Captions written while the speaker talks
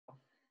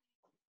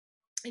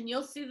and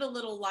you'll see the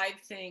little live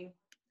thing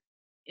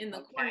in the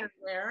Okay. corner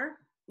there.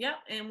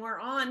 Yep, and we're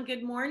on.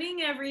 Good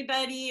morning,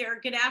 everybody,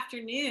 or good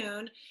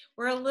afternoon.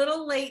 We're a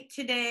little late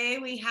today.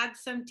 We had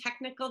some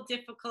technical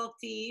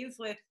difficulties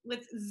with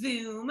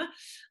Zoom,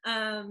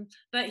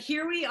 but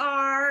here we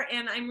are,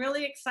 and I'm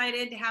really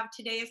excited to have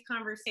today's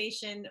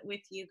conversation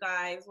with you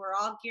guys. We're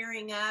all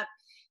gearing up.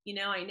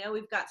 I know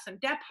we've got some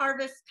depth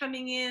harvests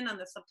coming in on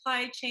the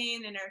supply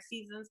chain, and our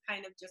season's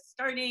kind of just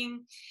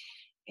starting.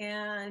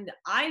 And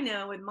I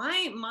know with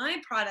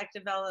my product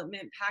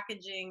development,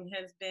 packaging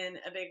has been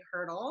a big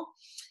hurdle.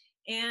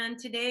 And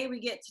today we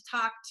get to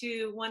talk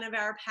to one of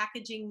our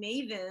packaging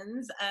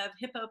mavens of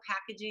Hippo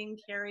Packaging,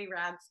 Kary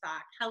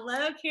Radestock.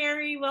 Hello,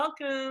 Kary.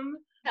 Welcome.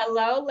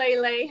 Hello,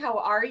 Lele. How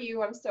are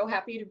you? I'm so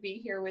happy to be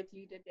here with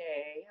you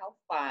today. How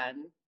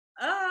fun.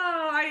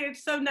 Oh,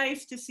 it's so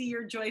nice to see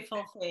your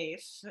joyful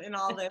face and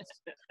all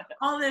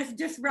this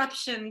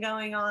disruption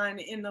going on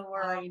in the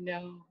world. I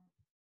know.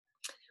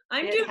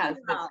 I'm It doing has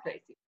been well.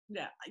 crazy.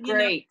 Yeah,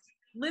 Great.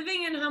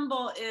 living in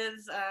Humble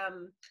is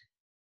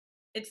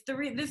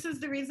this is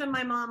the reason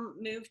my mom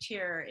moved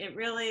here. It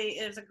really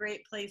is a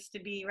great place to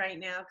be right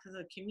now because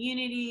of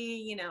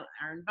community,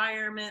 our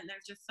environment.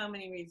 There's just so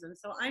many reasons.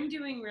 So I'm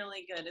doing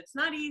really good. It's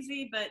not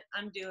easy, but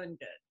I'm doing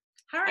good.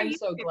 How are I'm you?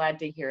 so glad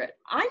to hear it.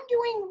 I'm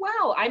doing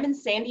well. I'm in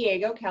San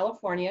Diego,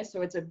 California,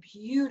 so it's a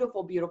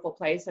beautiful, beautiful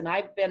place. And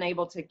I've been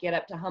able to get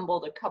up to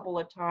Humboldt a couple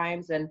of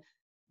times. And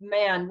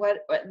man, what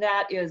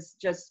that is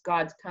just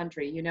God's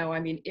country. I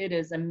mean, it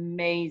is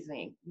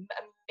amazing,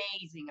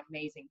 amazing,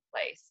 amazing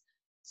place.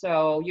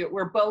 So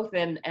we're both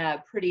in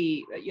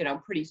pretty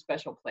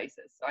special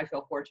places. So I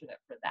feel fortunate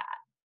for that.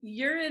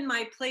 You're in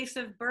my place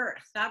of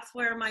birth. That's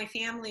where my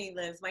family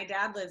lives. My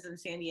dad lives in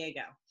San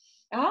Diego.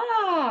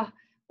 Ah,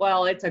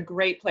 well, it's a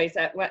great place.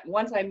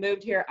 Once I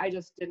moved here, I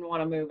just didn't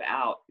want to move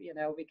out,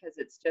 because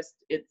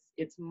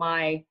it's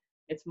my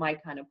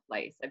kind of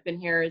place. I've been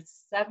here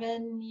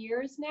 7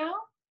 years now.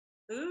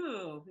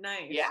 Ooh,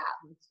 nice. Yeah,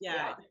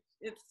 Yeah.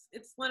 yeah,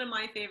 It's one of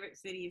my favorite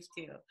cities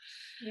too.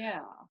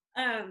 yeah.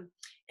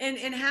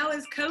 And how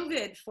is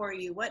COVID for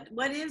you?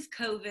 What is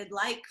COVID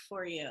like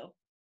for you?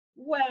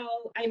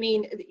 Well, I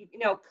mean,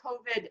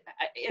 COVID.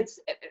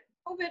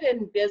 COVID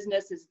in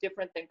business is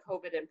different than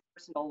COVID in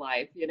personal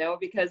life,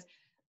 because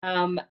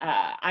I'm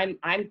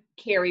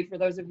Kary. For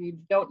those of you who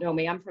don't know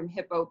me, I'm from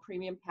Hippo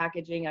Premium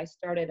Packaging. I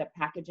started a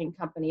packaging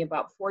company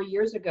about 4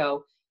 years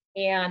ago,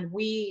 and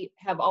we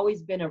have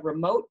always been a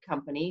remote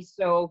company.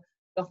 So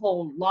the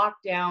whole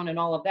lockdown and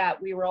all of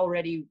that, we were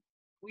already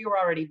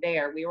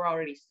there. We were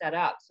already set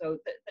up. So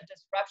the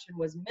disruption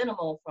was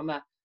minimal from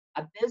a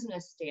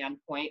business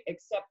standpoint,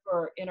 except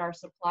for in our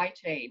supply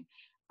chain.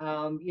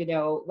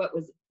 What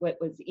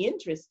was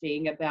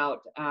interesting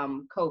about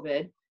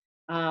COVID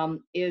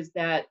is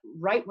that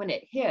right when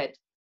it hit,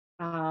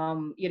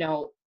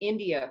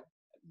 India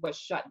was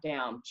shut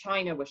down,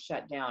 China was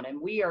shut down, and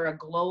we are a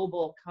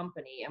global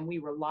company and we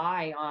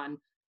rely on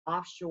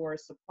offshore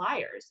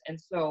suppliers. And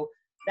so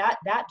that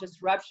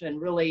disruption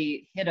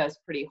really hit us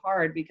pretty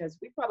hard because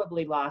we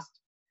probably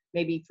lost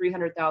maybe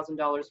 $300,000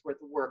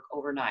 worth of work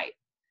overnight.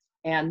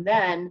 And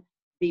then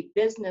the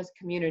business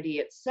community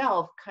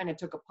itself kind of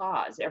took a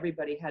pause.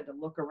 Everybody had to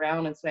look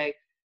around and say,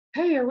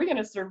 hey, are we going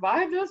to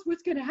survive this?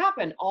 What's going to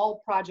happen?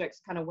 All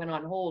projects kind of went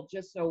on hold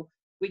just so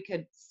we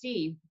could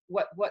see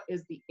what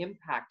is the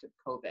impact of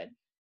COVID.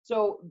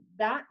 So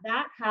that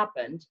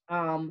happened.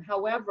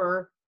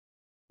 However,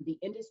 the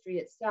industry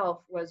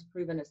itself was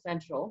proven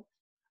essential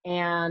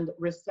and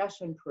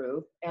recession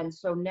proof. And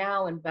so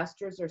now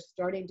investors are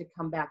starting to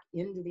come back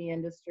into the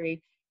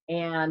industry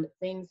and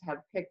things have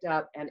picked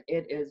up and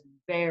it is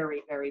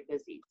very, very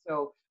busy.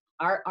 So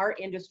our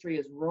industry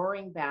is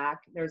roaring back.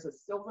 There's a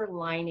silver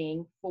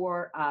lining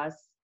for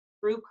us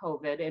through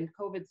COVID, and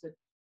COVID's a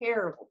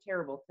terrible,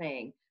 terrible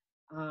thing.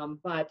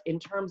 But in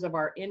terms of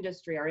our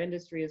industry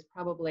is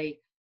probably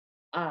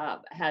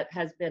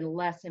has been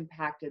less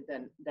impacted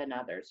than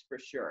others for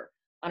sure.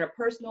 On a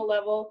personal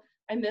level,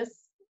 I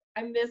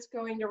miss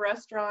going to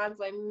restaurants.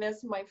 I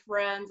miss my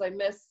friends. I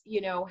miss,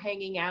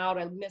 hanging out.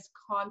 I miss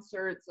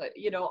concerts,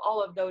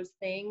 all of those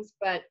things.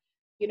 But,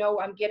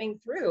 I'm getting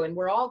through, and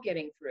we're all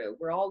getting through.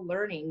 We're all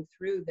learning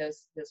through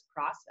this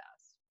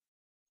process.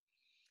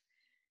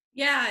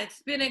 Yeah,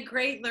 it's been a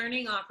great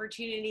learning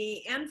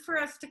opportunity and for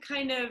us to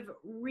kind of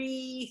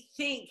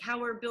rethink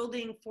how we're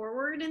building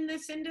forward in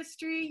this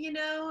industry, and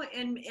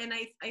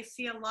I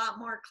see a lot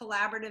more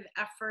collaborative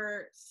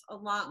efforts, a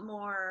lot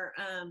more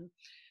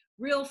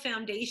real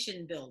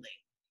foundation building.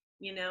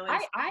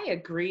 I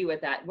agree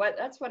with that.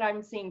 That's what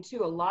I'm seeing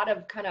too. A lot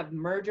of kind of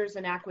mergers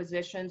and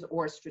acquisitions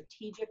or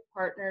strategic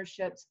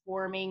partnerships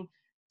forming,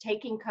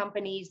 taking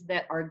companies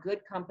that are good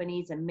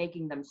companies and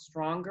making them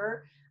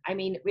stronger. I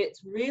mean,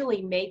 it's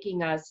really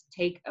making us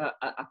take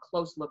a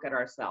close look at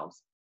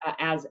ourselves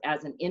as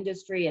an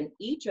industry, and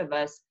each of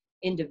us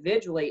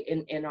individually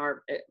in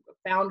our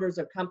founders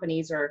of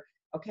companies are,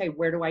 okay,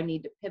 where do I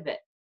need to pivot?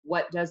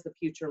 What does the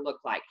future look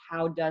like?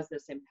 How does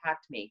this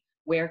impact me?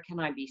 Where can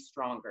I be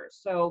stronger?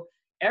 So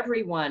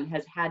everyone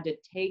has had to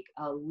take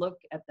a look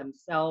at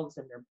themselves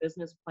and their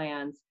business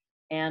plans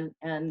and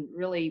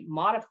really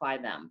modify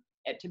them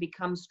to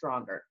become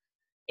stronger.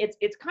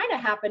 It's kind of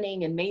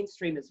happening in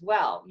mainstream as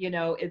well. You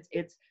know,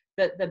 it's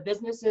the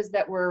businesses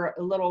that were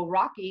a little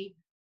rocky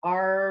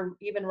are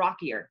even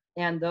rockier,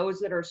 and those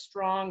that are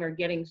strong are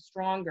getting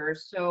stronger.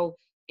 So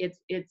it's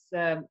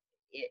been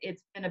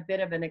a bit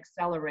of an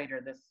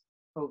accelerator, this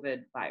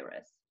COVID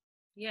virus.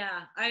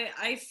 Yeah,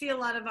 I see a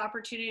lot of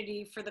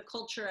opportunity for the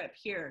culture up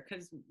here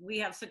because we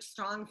have such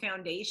strong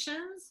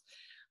foundations,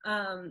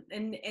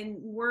 and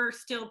we're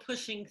still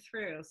pushing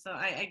through. So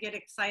I get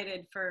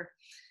excited for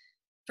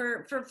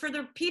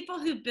the people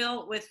who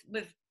built with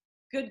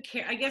good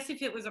care. I guess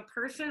if it was a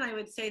person, I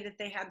would say that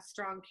they had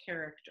strong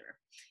character.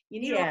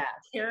 You need a lot of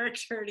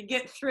character to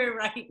get through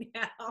right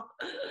now.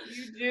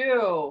 You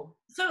do.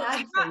 So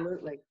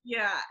absolutely.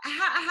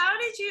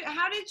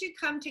 How did you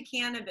come to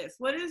cannabis?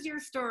 What is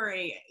your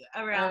story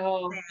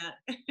around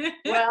that?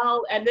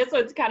 Well, and this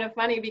one's kind of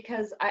funny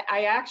because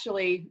I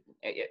actually,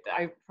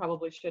 I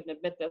probably shouldn't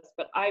admit this,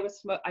 but I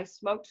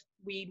smoked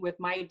weed with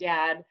my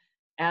dad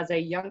as a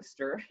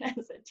youngster,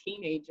 as a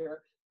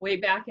teenager, way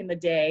back in the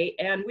day,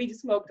 and we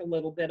smoked a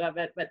little bit of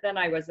it, but then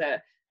I was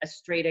a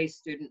straight A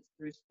student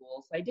through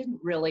school, so I didn't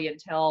really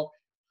until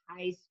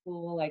high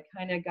school, I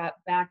kind of got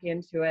back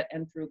into it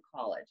and through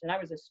college. And I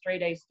was a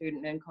straight A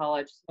student in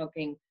college,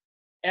 smoking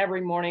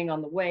every morning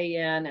on the way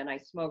in, and I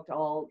smoked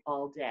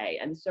all day.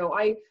 And so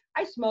I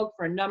smoked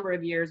for a number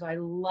of years. I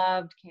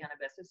loved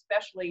cannabis,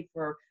 especially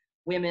for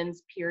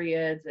women's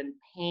periods and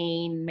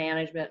pain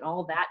management and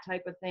all that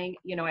type of thing.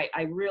 You know,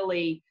 I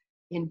really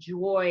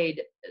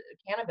enjoyed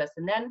cannabis.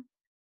 And then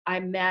I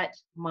met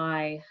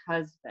my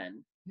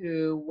husband,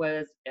 who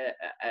was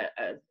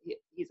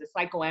he's a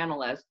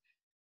psychoanalyst,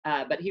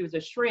 but he was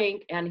a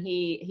shrink, and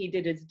he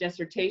did his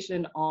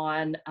dissertation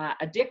on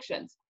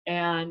addictions.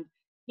 And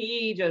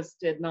he just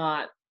did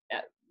not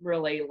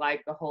really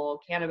like the whole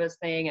cannabis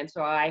thing. And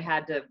so I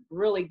had to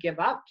really give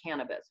up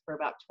cannabis for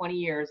about 20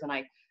 years. And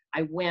I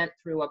went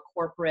through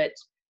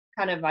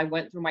I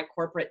went through my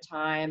corporate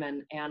time,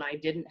 and I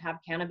didn't have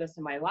cannabis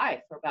in my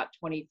life for about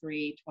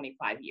 23,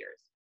 25 years.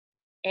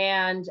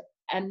 And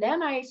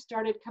then I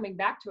started coming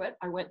back to it.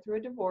 I went through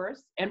a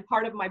divorce, and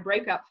part of my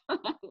breakup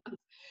was,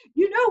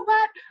 you know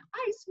what?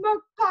 I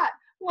smoke pot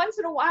once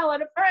in a while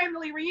at a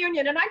family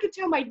reunion, and I could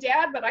tell my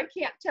dad, but I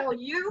can't tell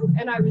you.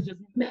 And I was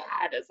just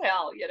mad as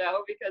hell, you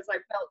know, because I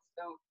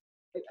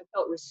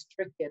felt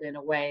restricted in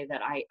a way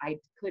that I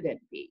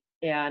couldn't be.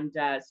 And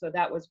so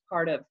that was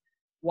part of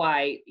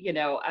why,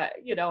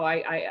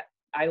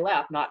 I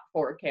left, not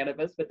for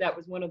cannabis, but that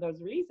was one of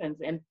those reasons.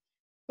 And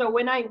so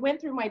when I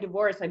went through my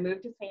divorce, I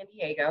moved to San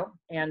Diego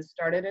and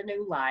started a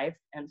new life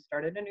and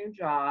started a new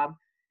job.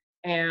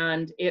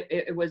 And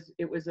it was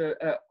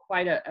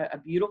quite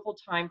a beautiful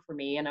time for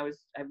me. And I'm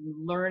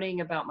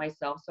learning about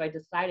myself. So I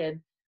decided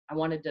I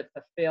wanted to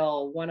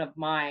fulfill one of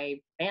my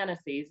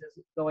fantasies,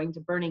 is going to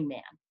Burning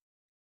Man.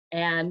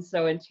 And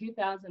so in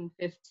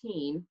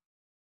 2015,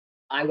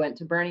 I went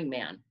to Burning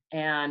Man,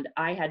 and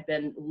I had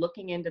been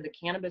looking into the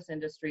cannabis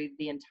industry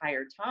the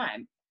entire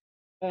time.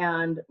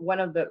 And one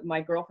of my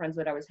girlfriends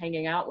that I was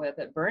hanging out with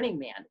at Burning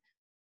Man,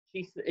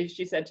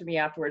 she said to me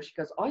afterwards, she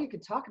goes, all you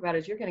could talk about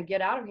is you're going to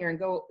get out of here and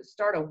go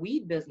start a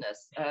weed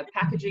business,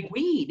 packaging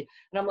weed.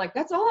 And I'm like,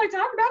 that's all I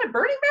talk about at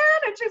Burning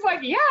Man? And she's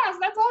like, yes,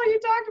 that's all you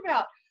talked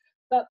about.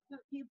 But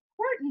the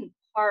important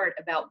part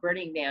about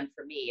Burning Man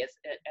for me is,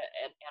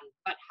 and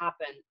what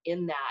happened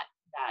in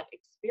that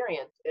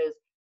experience is,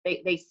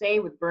 they say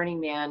with Burning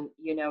Man,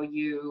 you know,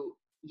 you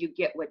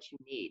get what you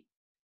need.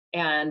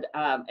 And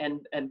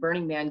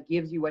Burning Man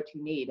gives you what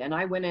you need. And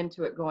I went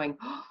into it going,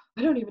 oh,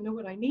 I don't even know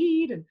what I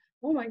need. And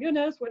oh my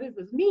goodness, what does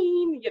this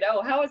mean? You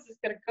know, how is this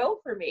going to go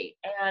for me?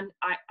 And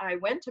I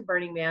went to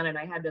Burning Man, and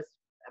I had this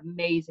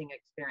amazing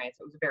experience.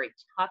 It was a very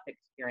tough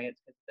experience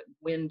because the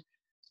wind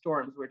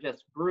storms were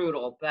just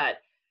brutal. But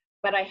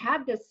I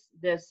had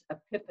this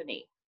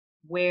epiphany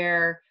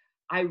where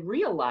I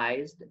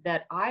realized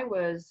that I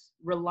was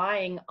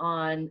relying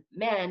on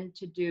men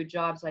to do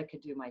jobs I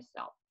could do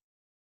myself.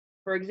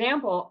 For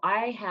example,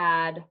 I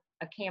had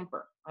a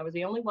camper. I was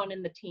the only one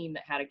in the team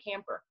that had a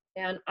camper.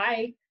 And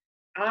I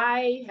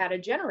had a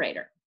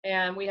generator.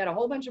 And we had a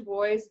whole bunch of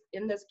boys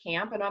in this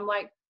camp. And I'm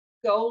like,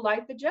 go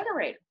light the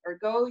generator, or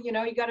go, you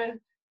know, you got to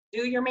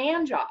do your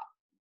man job.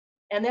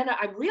 And then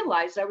I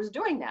realized I was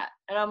doing that.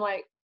 And I'm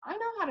like, I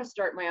know how to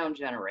start my own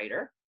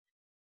generator.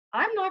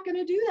 I'm not going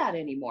to do that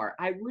anymore.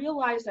 I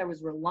realized I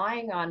was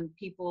relying on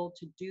people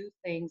to do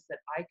things that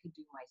I could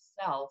do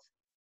myself,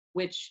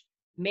 which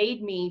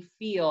made me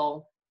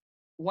feel,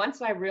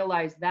 once I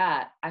realized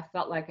that, I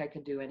felt like I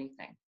could do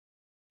anything.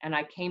 And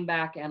I came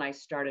back and I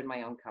started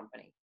my own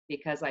company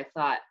because I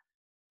thought,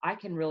 I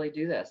can really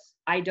do this.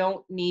 I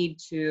don't need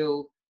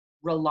to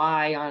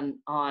rely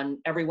on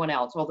everyone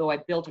else, although I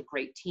built a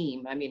great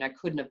team. I mean, I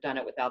couldn't have done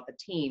it without the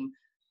team,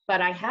 but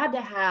I had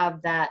to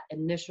have that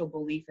initial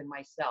belief in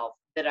myself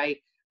that I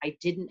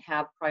didn't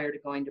have prior to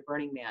going to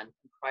Burning Man,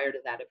 prior to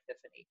that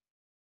epiphany.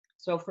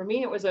 So for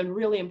me, it was a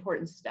really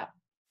important step.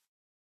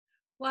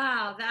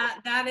 Wow,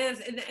 that is,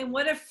 and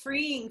what a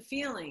freeing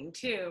feeling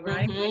too,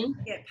 right?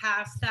 Mm-hmm. Get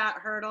past that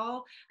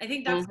hurdle. I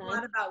think that's a Mm-hmm.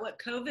 lot about what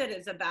COVID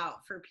is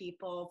about for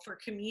people, for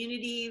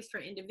communities,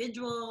 for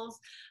individuals.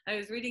 I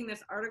was reading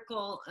this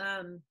article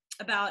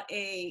about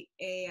a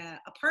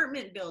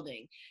apartment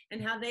building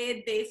and how they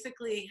had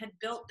basically had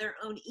built their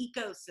own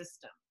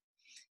ecosystem,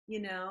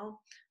 you know,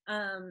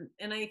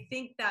 and I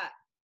think that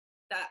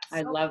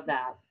I self, love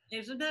that.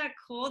 isn't that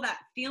cool? That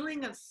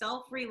feeling of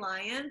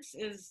self-reliance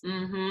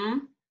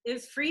Mm-hmm.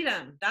 is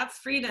freedom. That's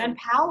freedom. And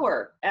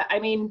power. I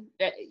mean,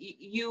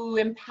 you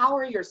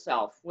empower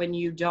yourself when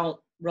you don't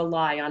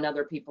rely on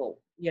other people,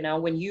 you know,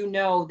 when you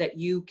know that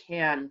you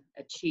can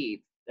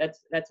achieve.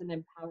 That's an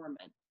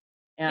empowerment.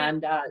 Yeah.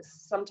 And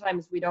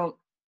sometimes we don't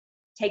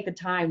take the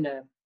time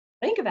to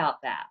think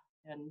about that.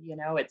 And, you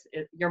know,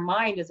 your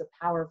mind is a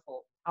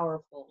powerful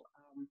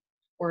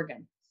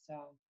organ. So,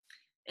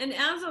 And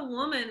as a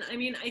woman, I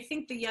mean, I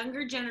think the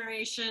younger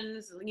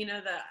generations, you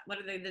know, what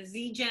are they, the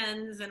Z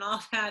gens and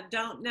all that,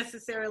 don't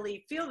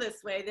necessarily feel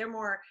this way. They're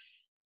more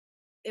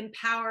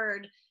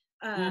empowered.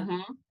 Um,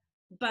 mm-hmm.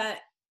 but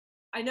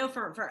I know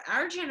for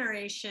our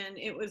generation,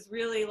 it was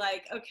really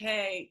like,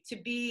 okay, to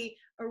be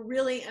a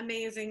really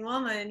amazing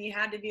woman, you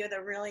had to be with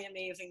a really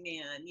amazing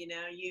man. You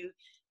know,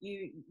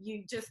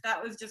 you just,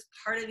 that was just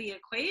part of the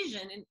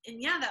equation.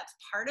 And yeah, that's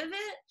part of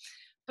it,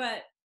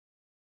 but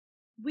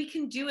we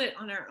can do it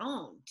on our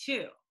own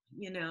too.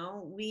 You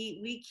know,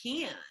 we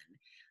can.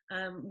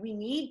 We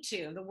need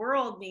to. The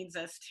world needs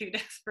us to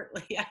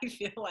desperately, I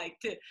feel like,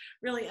 to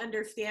really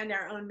understand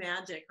our own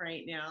magic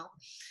right now.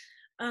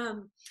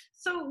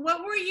 So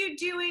what were you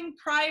doing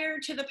prior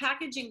to the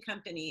packaging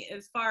company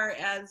as far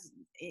as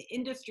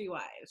industry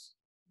wise?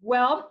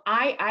 Well,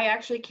 I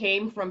actually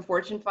came from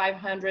Fortune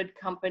 500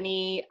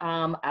 company,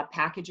 a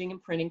packaging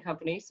and printing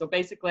company. So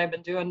basically, I've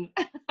been doing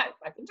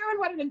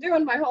what I've been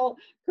doing my whole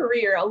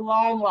career, a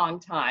long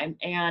time.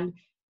 And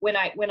when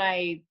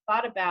I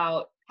thought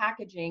about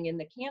packaging in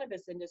the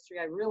cannabis industry,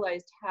 I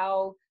realized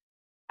how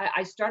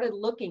I started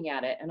looking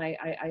at it, and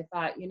I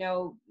thought, you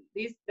know,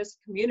 this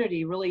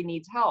community really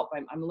needs help.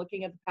 I'm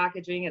looking at the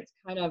packaging.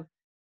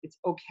 It's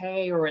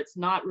okay, or it's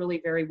not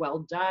really very well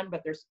done,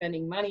 but they're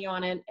spending money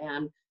on it,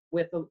 and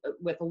with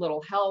a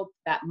little help,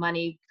 that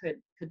money could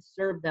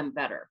serve them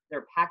better.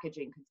 Their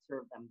packaging could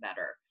serve them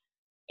better.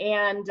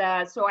 And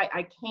so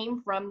I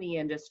came from the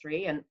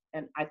industry, and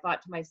I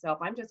thought to myself,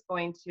 I'm just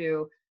going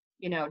to,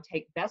 you know,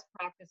 take best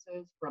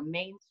practices from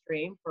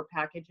mainstream for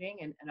packaging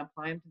and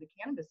apply them to the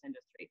cannabis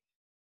industry.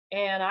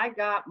 And I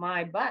got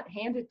my butt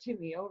handed to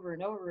me over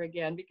and over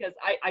again, because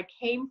I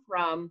came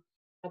from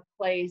a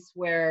place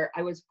where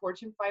I was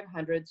Fortune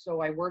 500. So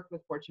I worked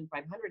with Fortune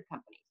 500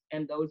 companies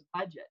and those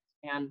budgets.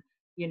 And,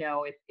 you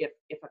know, if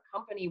a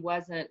company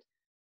wasn't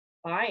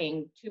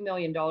buying $2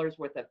 million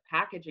worth of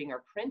packaging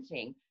or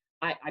printing,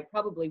 I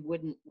probably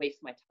wouldn't waste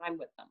my time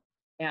with them.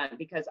 And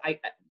because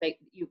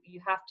you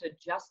have to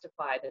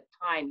justify the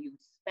time you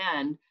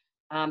spend,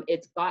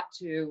 it's got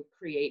to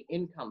create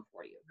income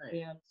for you.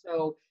 Right. And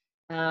so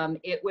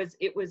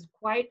it was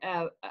quite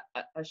a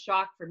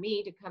shock for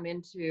me to come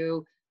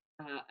into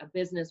a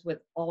business with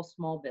all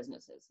small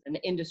businesses, an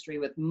industry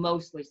with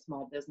mostly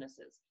small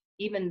businesses.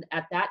 Even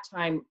at that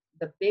time,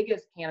 the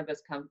biggest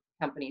cannabis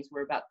companies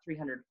were about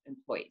 300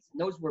 employees. And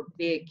those were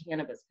big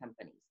cannabis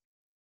companies.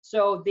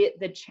 So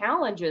the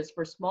challenges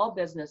for small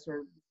business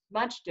are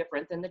much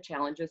different than the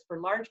challenges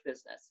for large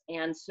business.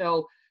 And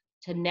so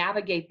to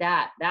navigate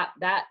that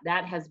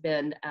has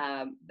been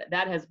a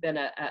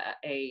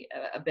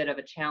bit of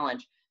a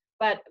challenge.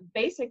 But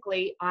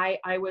basically, I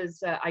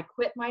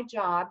quit my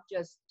job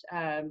just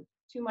 2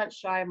 months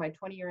shy of my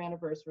 20-year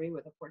anniversary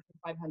with a Fortune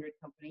 500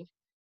 company.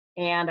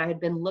 And I had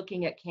been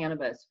looking at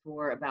cannabis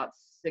for about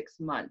 6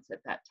 months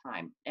at that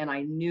time. And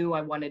I knew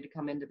I wanted to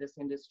come into this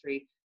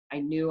industry. I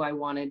knew I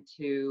wanted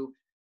to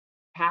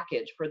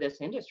package for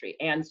this industry.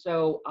 And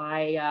so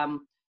I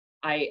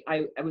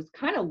was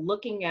kind of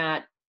looking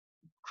at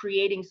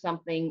creating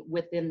something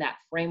within that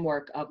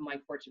framework of my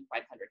Fortune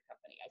 500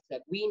 company. I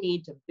said, we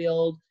need to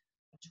build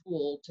a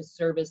tool to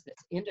service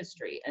this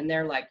industry. And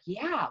they're like,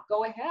 yeah,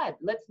 go ahead.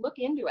 Let's look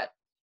into it.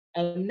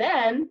 And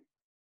then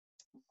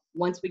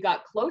once we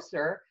got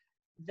closer,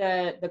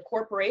 the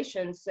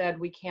corporation said,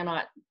 we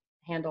cannot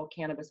handle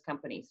cannabis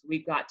companies.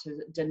 We've got to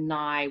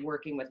deny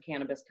working with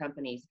cannabis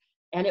companies.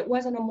 And it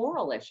wasn't a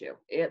moral issue.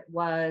 It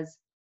was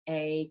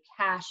a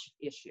cash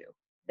issue.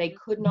 They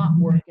could not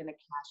work in a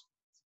cash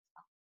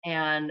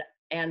system.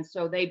 And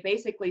so they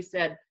basically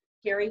said,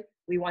 Kary,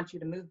 we want you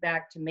to move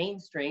back to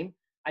mainstream.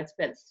 I'd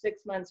spent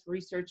 6 months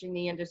researching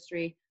the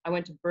industry. I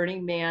went to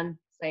Burning Man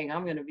saying,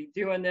 I'm going to be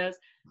doing this.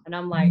 And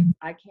I'm like,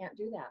 I can't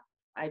do that.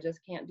 I just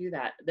can't do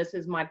that. This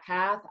is my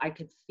path. I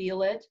could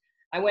feel it.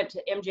 I went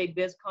to MJ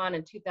BizCon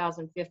in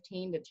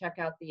 2015 to check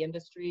out the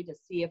industry to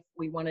see if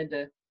we wanted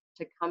to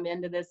come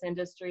into this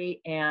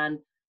industry. And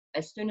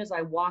as soon as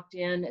I walked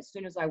in, as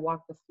soon as I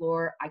walked the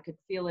floor, I could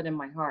feel it in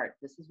my heart.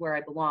 This is where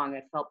I belong.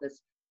 I felt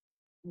this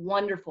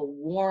wonderful,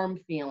 warm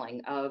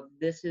feeling of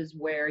this is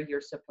where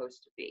you're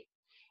supposed to be.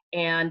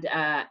 And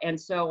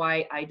so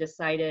I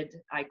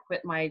decided I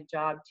quit my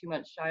job 2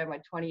 months shy of my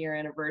 20-year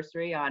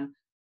anniversary on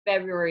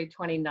February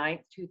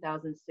 29th,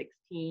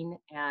 2016,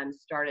 and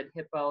started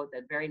Hippo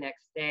the very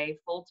next day,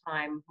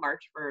 full-time,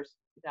 March 1st,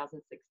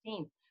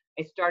 2016.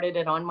 I started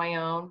it on my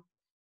own,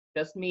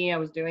 just me. I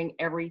was doing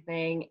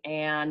everything,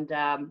 and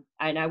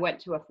I went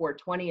to a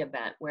 420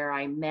 event where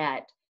I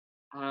met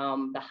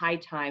the High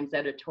Times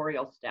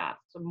editorial staff,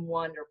 some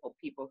wonderful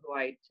people who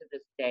I to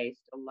this day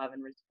still love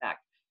and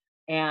respect.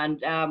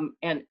 And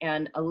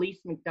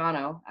Elise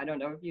McDonough, I don't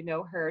know if you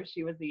know her.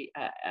 She was the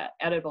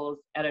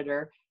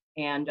editor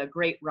and a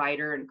great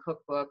writer and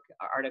cookbook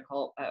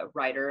article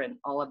writer and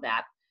all of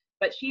that.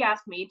 But she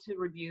asked me to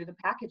review the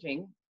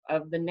packaging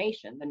of the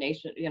nation, the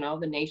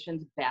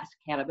nation's best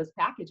cannabis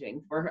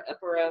packaging for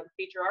a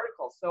feature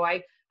article. So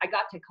I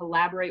got to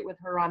collaborate with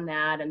her on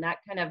that, and that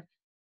kind of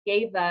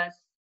gave us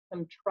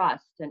some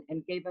trust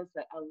and gave us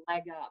a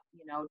leg up,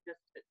 just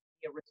to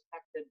be a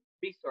respected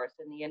resource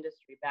in the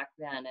industry back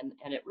then,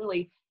 and it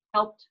really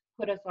helped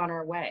put us on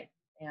our way.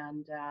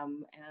 And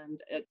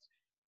it's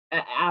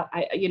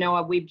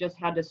we've just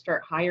had to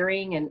start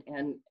hiring,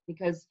 and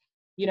because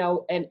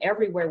and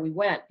everywhere we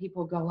went,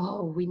 people go,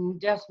 oh, we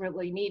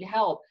desperately need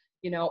help,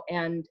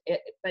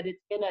 but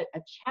it's been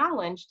a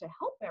challenge to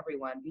help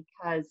everyone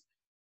because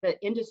the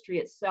industry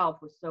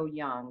itself was so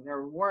young.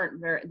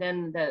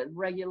 Then the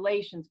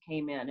regulations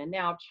came in, and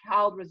now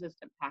child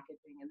resistant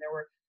packaging, and there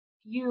were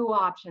few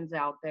options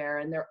out there,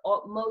 and they're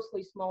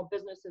mostly small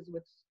businesses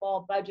with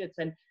small budgets.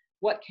 And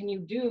what can you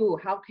do?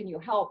 How can you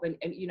help? And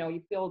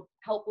you feel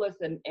helpless,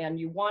 and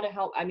you want to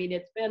help. I mean,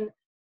 it's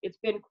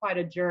been quite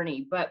a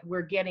journey, but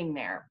we're getting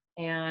there.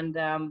 And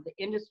the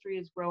industry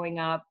is growing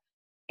up,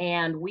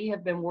 and we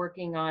have been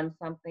working on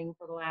something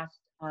for the last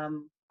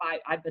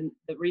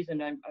the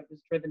reason I was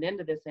driven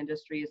into this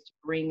industry is to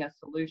bring a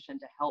solution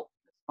to help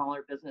the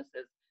smaller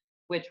businesses,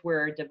 which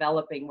we're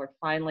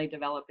finally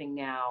developing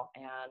now,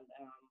 and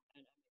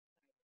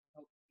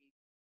hope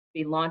to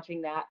be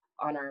launching that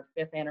on our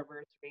 5th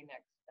anniversary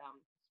next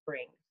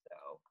spring.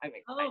 So I'm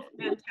excited.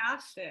 Oh,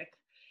 fantastic.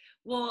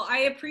 Well, I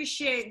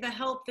appreciate the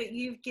help that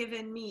you've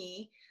given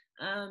me.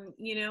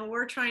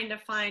 We're trying to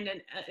find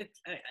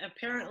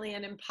apparently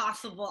an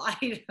impossible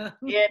item.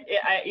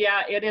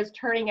 It is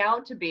turning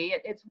out to be.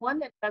 It's one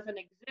that doesn't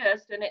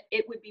exist, and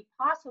it would be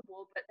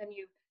possible, but then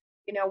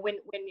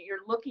when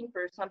you're looking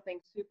for something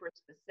super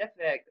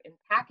specific in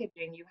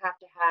packaging, you have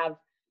to have,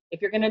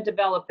 if you're going to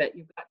develop it,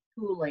 you've got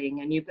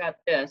tooling and you've got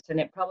this, and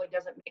it probably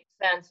doesn't make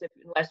sense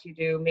unless you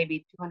do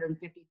maybe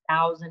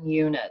 250,000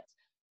 units,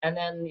 and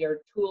then your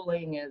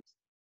tooling is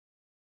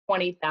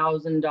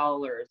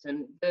 $20,000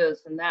 and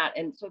this and that.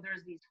 And so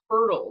there's these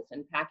hurdles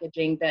in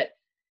packaging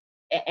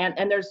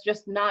and there's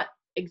just not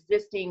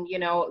existing,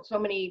 so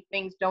many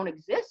things don't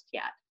exist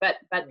yet, but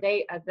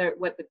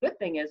what the good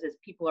thing is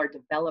people are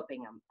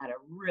developing them at a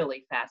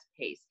really fast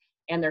pace.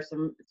 And there's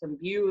some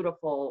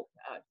beautiful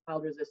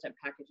child resistant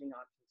packaging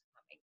options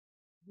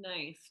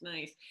coming.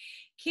 Nice.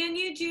 Can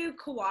you do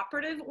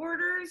cooperative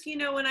orders?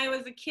 When I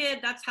was a kid,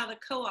 that's how the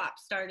co-op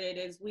started,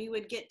 is we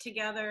would get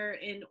together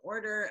and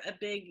order a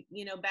big,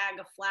 bag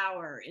of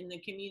flour in the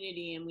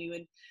community, and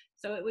we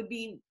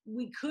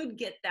could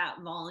get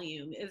that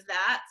volume. Is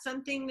that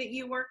something that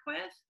you work with?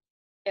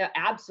 Yeah,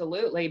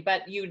 absolutely.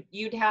 But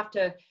you'd have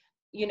to,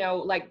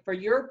 like for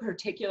your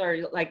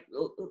particular, like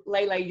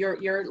Lele,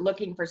 you're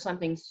looking for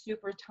something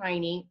super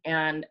tiny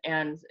and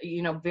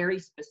very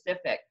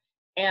specific.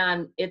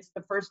 And it's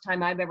the first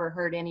time I've ever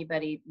heard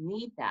anybody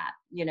need that,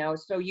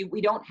 so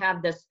we don't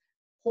have this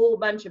whole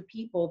bunch of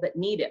people that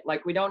need it.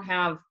 Like we don't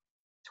have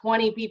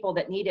 20 people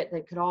that need it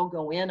that could all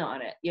go in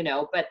on it,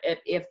 but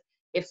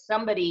if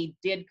somebody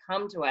did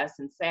come to us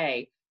and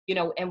say,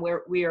 and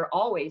we are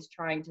always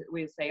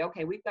we say,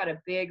 okay, we've got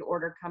a big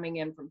order coming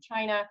in from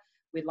China.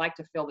 We'd like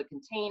to fill the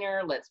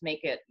container. Let's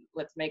make it,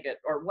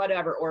 or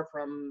whatever. Or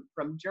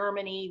from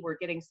Germany, we're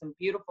getting some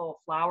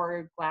beautiful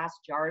flower glass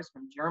jars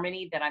from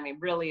Germany that I'm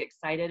really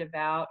excited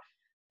about.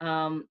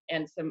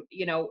 And some,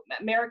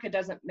 America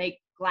doesn't make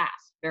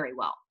glass very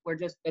well.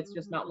 It's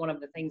just not one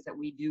of the things that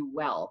we do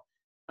well.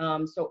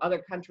 So other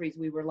countries,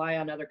 we rely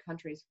on other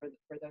countries for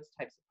those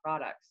types of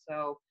products.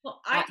 So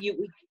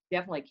we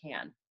definitely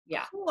can.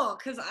 Yeah. Cool,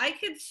 because I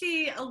could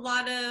see a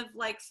lot of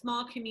like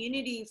small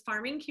communities,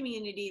 farming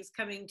communities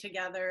coming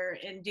together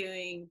and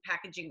doing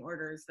packaging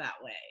orders that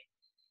way.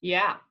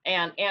 Yeah,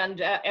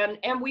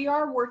 and we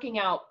are working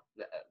out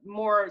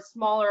more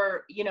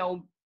smaller,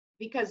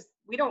 because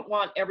we don't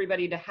want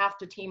everybody to have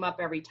to team up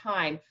every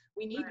time.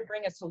 We need to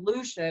bring a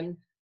solution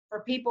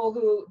for people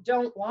who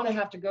don't want to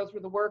have to go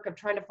through the work of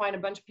trying to find a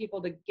bunch of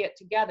people to get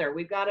together.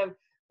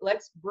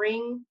 Let's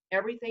bring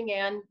everything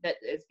in that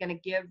is going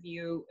to give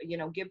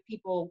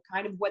people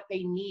kind of what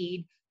they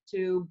need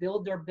to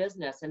build their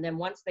business. And then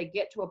once they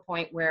get to a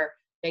point where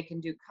they can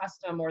do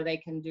custom or they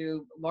can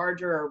do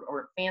larger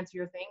or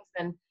fancier things,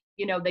 then,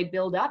 they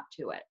build up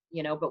to it,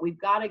 but we've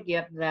got to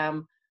give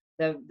them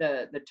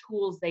the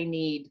tools they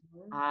need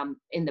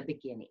in the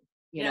beginning,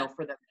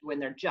 when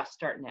they're just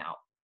starting out.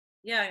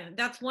 Yeah,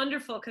 that's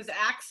wonderful because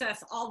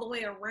access all the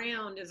way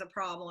around is a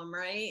problem,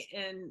 right?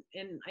 And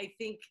I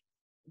think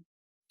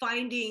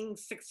finding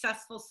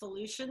successful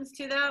solutions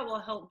to that will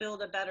help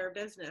build a better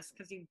business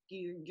because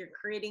you're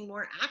creating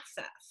more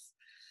access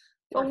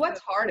Well, for what's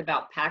folks. hard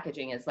about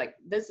packaging is like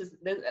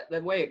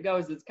the way it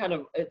goes. It's kind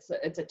of it's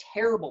a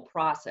terrible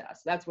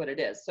process. That's what it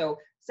is. So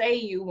say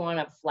you want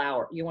a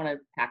flower, you want to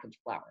package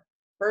flour.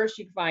 First,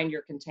 you find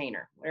your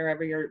container,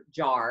 wherever your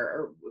jar,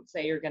 or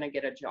say you're going to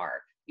get a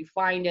jar. You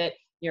find it.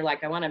 You're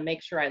like, I want to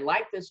make sure I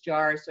like this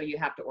jar, so you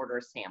have to order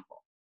a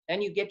sample.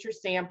 Then you get your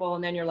sample,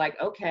 and then you're like,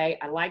 okay,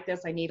 I like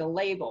this. I need a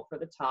label for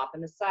the top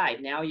and the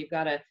side. Now you've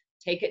got to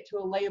take it to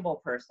a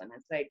label person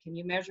and say, can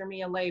you measure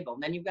me a label?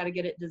 And then you've got to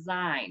get it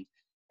designed.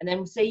 And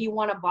then say you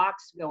want a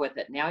box to go with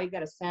it. Now you've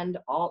got to send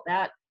all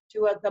that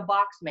to the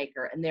box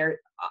maker. And there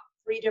are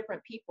 3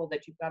 different people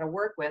that you've got to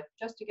work with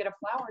just to get a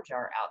flower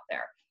jar out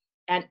there.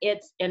 And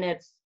it's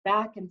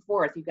back and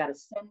forth. You've got to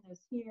send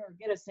this here,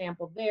 get a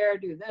sample there,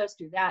 do this,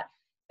 do that.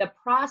 The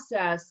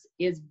process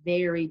is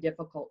very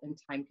difficult and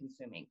time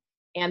consuming.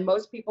 And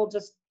most people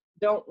just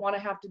don't want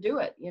to have to do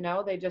it. You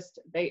know, it's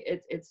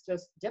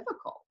just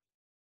difficult.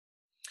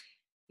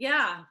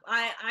 Yeah,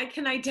 I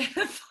can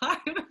identify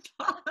with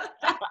all of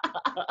that.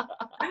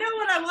 I know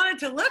what I want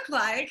it to look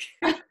like.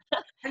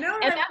 I know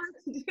what And I want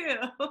it to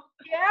do.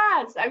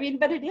 yes, I mean,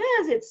 but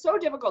it's so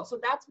difficult. So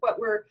that's what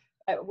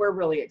we're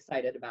really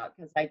excited about,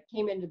 because I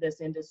came into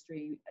this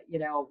industry, you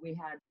know,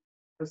 I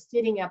was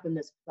sitting up in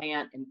this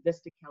plant in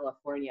Vista,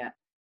 California,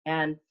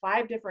 and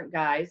 5 different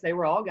guys, they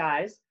were all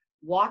guys,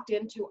 walked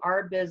into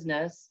our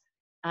business,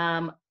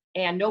 and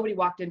nobody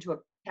walked into a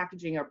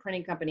packaging or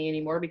printing company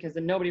anymore because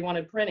then nobody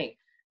wanted printing.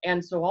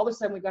 And so all of a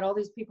sudden we've got all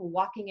these people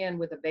walking in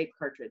with a vape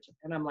cartridge.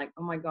 And I'm like,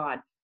 oh my God,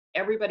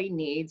 everybody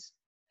needs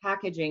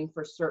packaging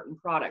for certain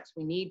products.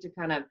 We need to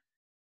kind of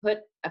put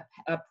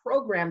a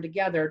program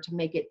together to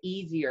make it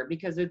easier,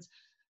 because it's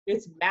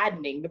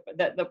maddening.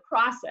 The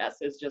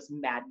process is just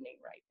maddening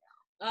right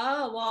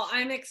Oh, well,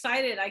 I'm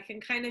excited. I can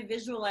kind of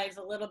visualize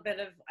a little bit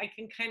of, I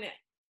can kind of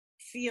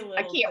see a now. I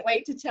little. can't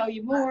wait to tell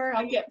you more.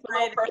 I'm getting a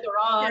little further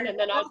on, and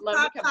then I'd Well, love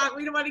stop, to come stop.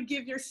 We don't want to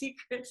give your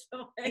secrets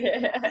away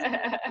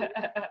back.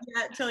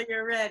 yet till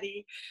you're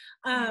ready.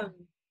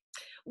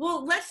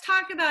 Well, let's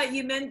talk about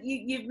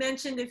you've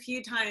mentioned a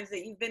few times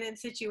that you've been in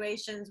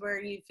situations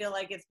where you feel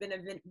like it's been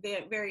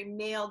a very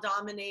male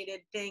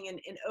dominated thing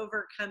and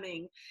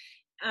overcoming.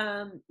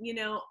 You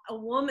know, a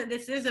woman,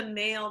 this is a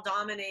male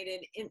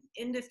dominated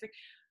industry.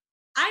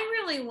 I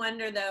really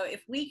wonder though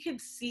if we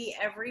could see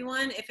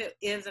everyone if it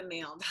is a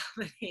male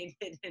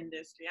dominated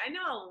industry. I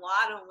know a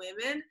lot of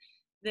women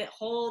that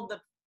hold the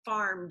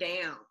farm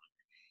down,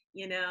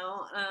 you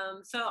know.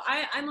 So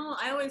I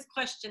always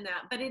question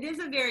that, but it is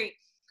a very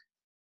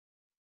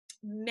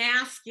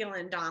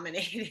masculine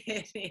dominated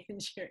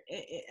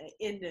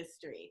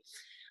industry.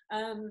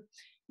 Um,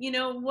 you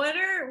know, what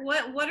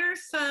are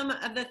some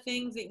of the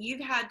things that you've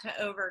had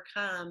to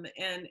overcome,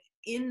 and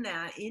in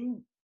that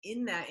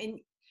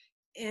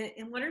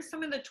and what are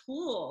some of the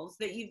tools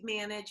that you've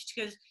managed,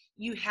 because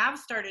you have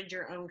started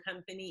your own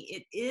company,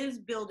 it is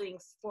building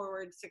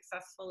forward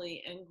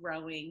successfully and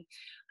growing.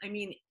 I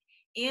mean,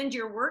 and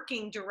you're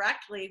working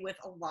directly with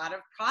a lot of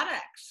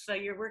products, so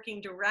you're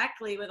working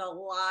directly with a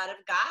lot of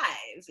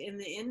guys in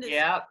the industry.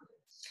 Yeah.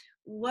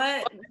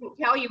 What? Well, I can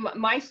tell you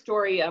my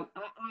story.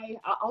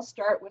 I'll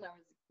start when I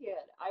was a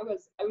kid.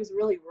 I was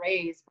really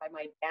raised by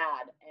my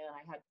dad, and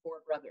I had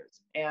 4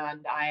 brothers,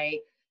 and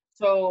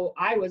so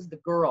I was the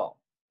girl,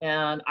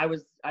 and I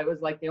was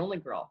like the only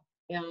girl,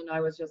 and I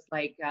was just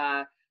like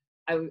I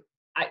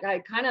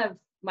kind of,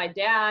 my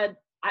dad,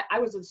 I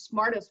was the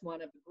smartest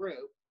one of the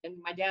group, and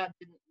my dad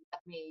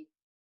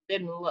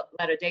didn't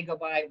let a day go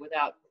by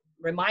without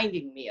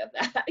reminding me of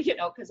that, you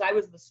know, because I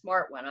was the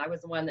smart one. I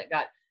was the one that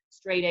got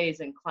straight A's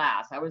in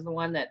class. I was the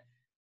one that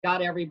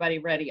got everybody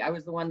ready. I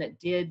was the one that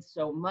did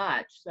so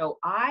much. So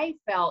I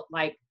felt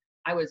like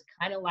I was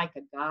kind of like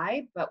a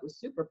guy, but with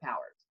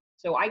superpowers.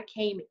 So I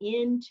came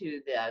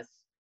into this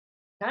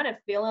kind of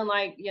feeling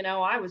like, you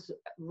know, I was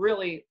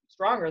really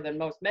stronger than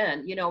most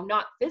men, you know,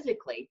 not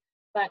physically,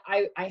 but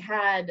I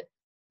had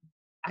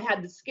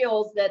the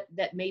skills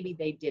that maybe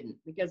they didn't,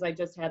 because I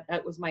just had,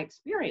 that was my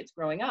experience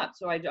growing up.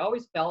 So I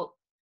always felt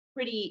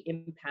pretty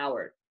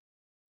empowered.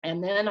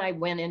 And then I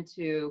went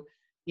into,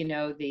 you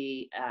know,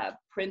 the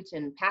print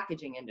and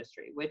packaging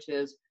industry, which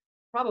is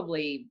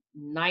probably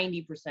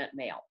 90%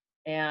 male.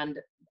 And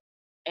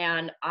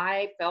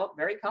I felt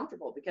very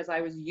comfortable because I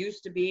was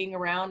used to being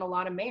around a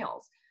lot of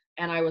males,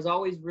 and I was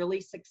always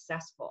really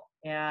successful.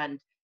 And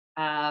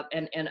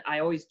I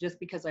always,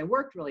 just because I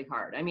worked really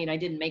hard. I mean, I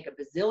didn't make a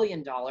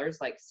bazillion dollars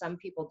like some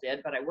people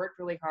did, but I worked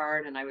really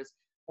hard, and I was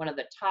one of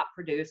the top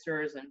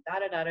producers, and da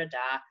da da da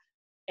da.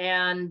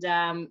 And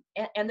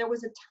there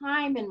was a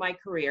time in my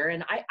career,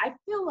 and I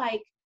feel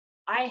like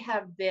I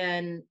have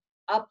been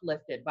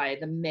uplifted by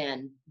the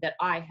men that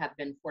I have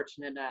been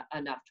fortunate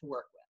enough to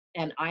work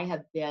with, and I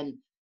have been,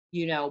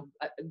 you know,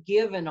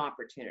 given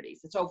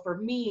opportunities. And so for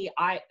me,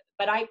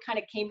 but I kind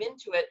of came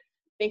into it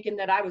thinking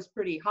that I was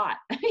pretty hot.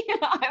 You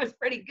know, I was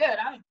pretty good.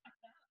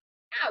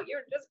 wow,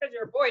 you're just because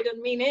you're a boy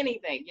doesn't mean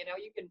anything.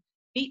 You can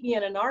beat me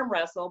in an arm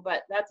wrestle,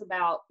 but that's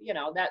about,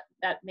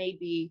 that may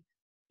be,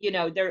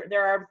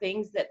 there are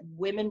things that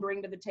women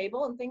bring to the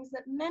table and things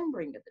that men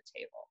bring to the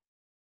table.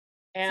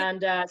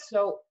 And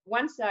so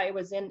once I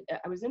was in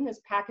this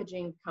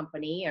packaging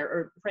company,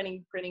 or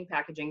printing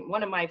packaging.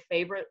 One of my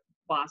favorite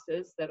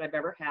bosses that I've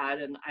ever had,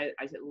 and I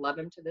love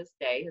him to this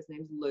day. His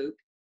name's Luke.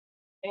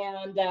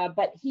 And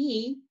but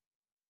he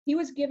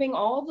was giving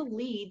all the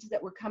leads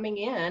that were coming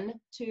in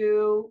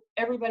to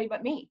everybody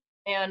but me.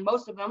 And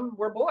most of them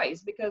were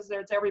boys, because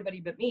there's everybody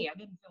but me. I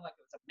didn't feel like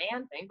it was a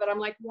man thing, but I'm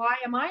like, why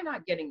am I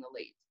not getting the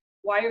leads?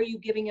 Why are you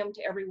giving them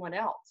to everyone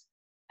else?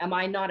 Am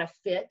I not a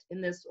fit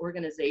in this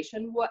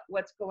organization?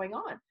 What's going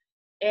on?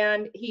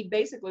 And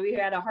we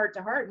had a heart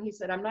to heart, and he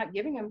said, I'm not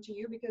giving them to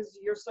you because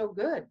you're so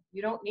good.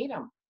 You don't need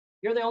them.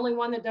 You're the only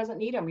one that doesn't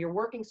need them. You're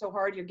working so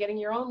hard. You're getting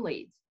your own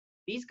leads.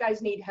 These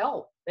guys need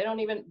help. They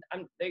don't even,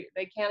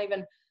 they can't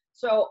even.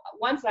 So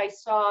once I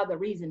saw the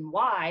reason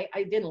why,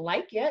 I didn't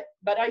like it,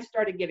 but I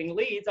started getting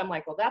leads. I'm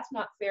like, well, that's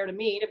not fair to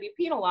me to be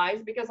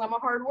penalized because I'm a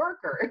hard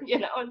worker,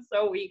 And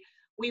so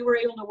we were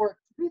able to work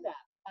through that.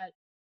 But,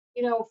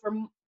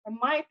 from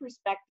my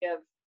perspective,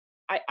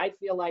 I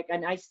feel like,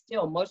 and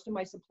most of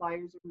my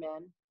suppliers are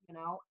men,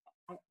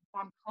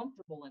 I'm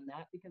comfortable in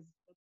that because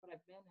that's what I've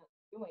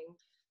been doing.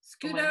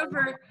 Scoot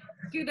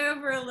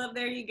over a little.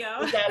 There you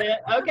go. Is that it?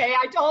 Okay,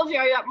 I told you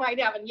that might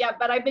happen. Yeah,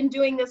 but I've been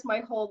doing this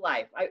my whole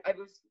life. I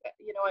was,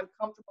 I'm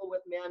comfortable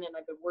with men, and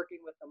I've been working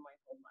with them my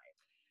whole life.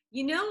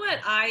 You know what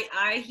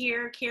I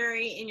hear,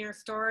 Kary, in your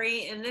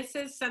story, and this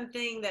is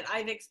something that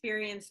I've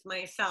experienced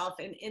myself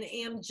and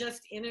am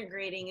just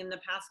integrating in the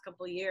past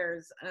couple of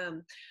years.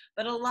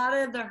 But a lot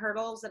of the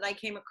hurdles that I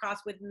came across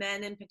with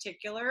men in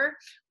particular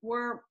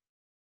were,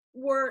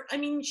 I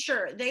mean,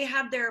 sure, they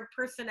have their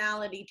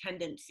personality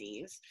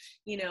tendencies,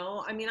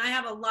 I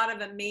have a lot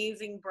of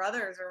amazing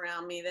brothers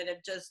around me that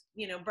have just,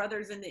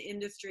 brothers in the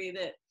industry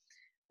that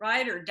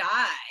ride or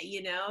die,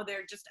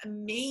 they're just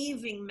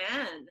amazing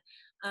men.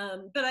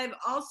 But I've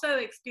also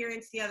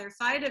experienced the other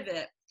side of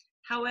it.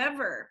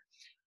 However,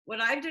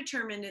 what I've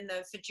determined in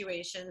those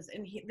situations,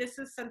 and this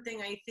is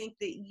something I think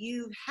that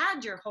you've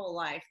had your whole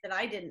life that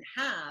I didn't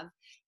have,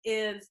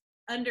 is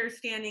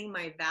understanding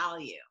my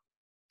value.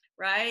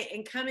 Right?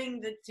 And coming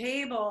to the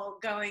table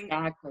going,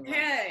 exactly.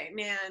 Hey,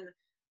 man.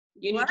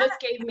 You just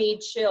gave me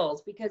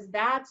chills, because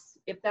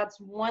if that's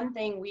one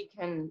thing we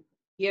can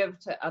give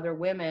to other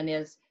women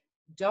is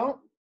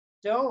don't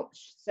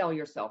sell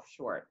yourself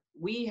short.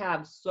 We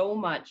have so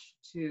much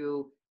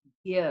to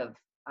give,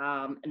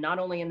 not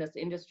only in this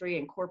industry,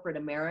 in corporate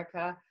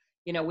America.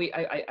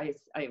 I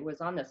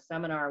was on this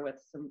seminar with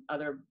some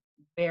other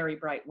very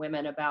bright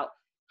women about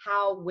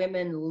how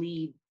women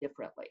lead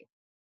differently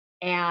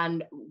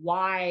and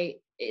why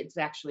it's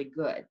actually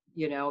good.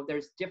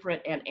 There's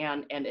different,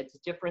 and it's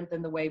different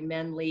than the way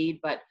men lead,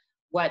 but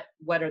what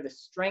are the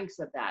strengths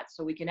of that,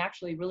 so we can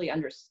actually really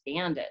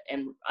understand it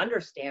and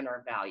understand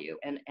our value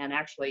and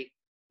actually,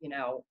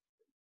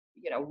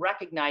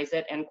 recognize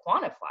it and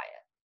quantify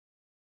it.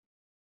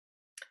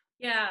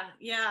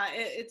 Yeah.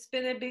 It's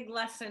been a big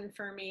lesson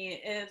for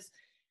me.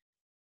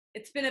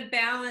 It's been a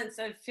balance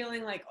of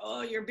feeling like,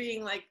 oh, you're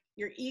being like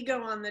your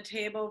ego on the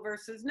table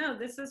versus, no,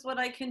 this is what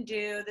I can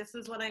do. This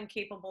is what I'm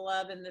capable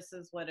of. And this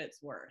is what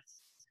it's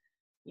worth,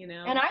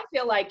 And I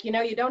feel like, you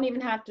don't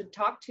even have to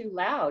talk too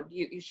loud.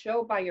 You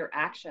show by your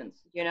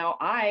actions.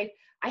 I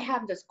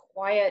have this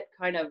quiet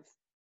kind of,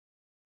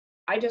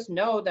 I just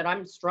know that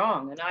I'm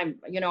strong, and I'm,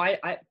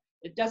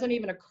 it doesn't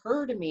even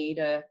occur to me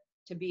to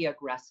be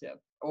aggressive,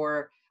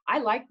 or I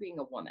like being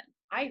a woman.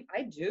 I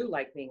do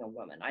like being a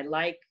woman. I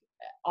like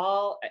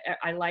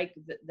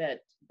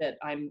that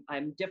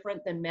I'm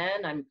different than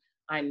men.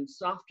 I'm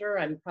softer.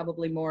 I'm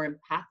probably more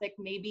empathic,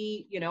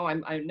 maybe.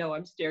 I know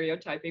I'm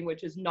stereotyping,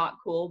 which is not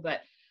cool,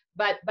 but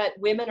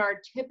women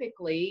are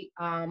typically,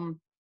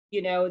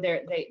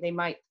 they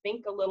might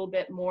think a little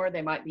bit more.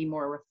 They might be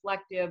more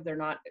reflective. They're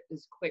not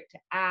as quick to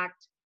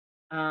act.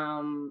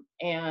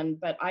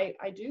 But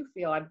I do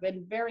feel I've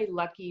been very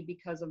lucky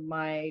because of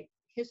my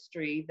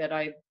history that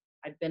I've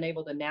been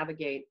able to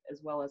navigate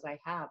as well as I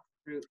have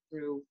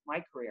through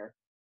my career.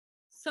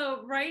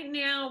 So right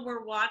now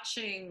we're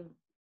watching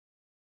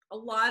a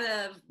lot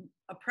of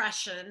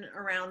oppression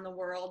around the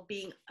world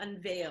being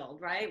unveiled,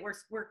 right?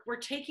 We're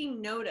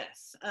taking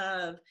notice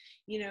of,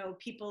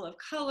 people of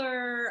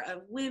color,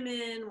 of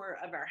women,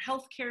 of our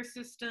healthcare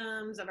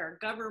systems, of our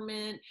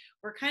government.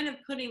 We're kind of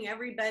putting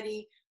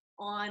everybody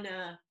on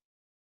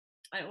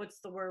what's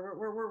the word?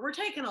 We're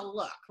taking a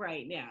look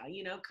right now.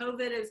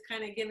 COVID has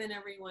kind of given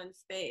everyone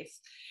space.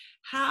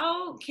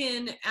 How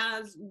can,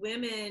 as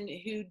women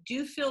who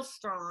do feel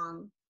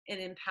strong and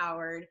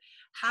empowered,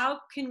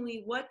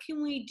 what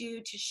can we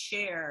do to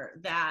share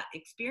that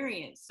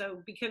experience?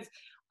 So, because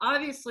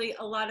obviously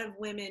a lot of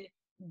women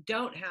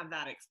don't have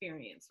that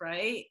experience,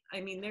 right?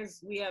 I mean,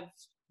 we have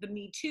the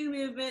Me Too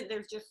movement.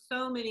 There's just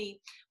so many.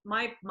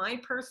 My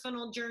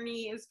personal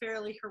journey is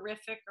fairly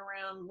horrific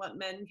around what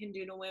men can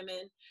do to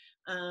women.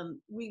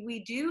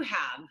 We do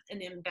have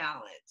an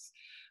imbalance,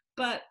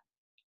 but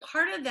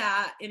part of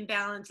that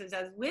imbalance is,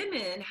 as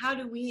women, how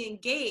do we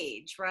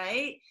engage,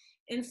 right?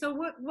 And so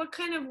what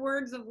kind of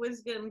words of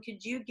wisdom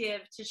could you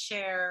give to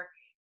share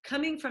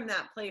coming from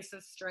that place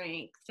of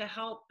strength to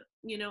help,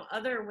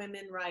 other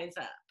women rise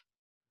up?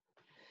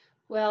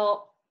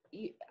 Well,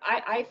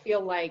 I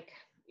feel like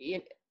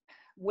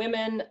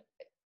women.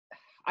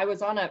 I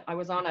was on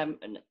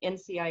an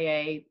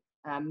NCIA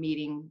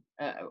meeting.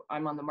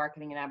 I'm on the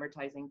marketing and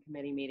advertising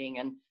committee meeting,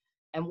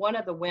 and one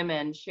of the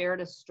women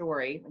shared a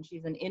story, and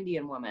she's an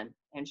Indian woman,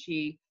 and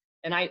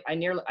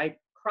I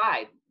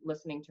cried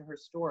listening to her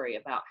story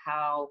about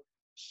how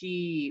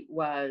she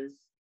was,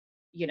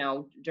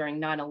 during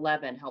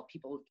 9/11, how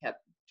people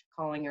kept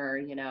calling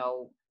her,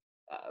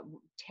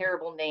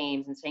 terrible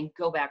names and saying,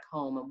 go back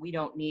home and we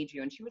don't need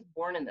you. And she was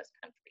born in this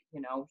country, she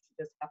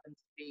just happens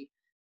to be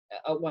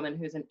a woman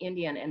who's an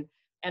Indian.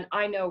 And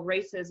I know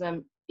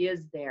racism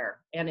is there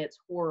and it's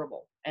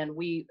horrible. And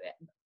we,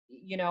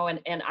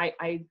 and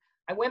I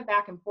went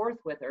back and forth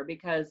with her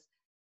because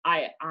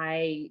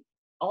I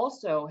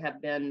also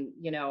have been,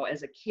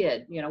 as a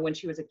kid, when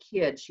she was a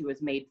kid, she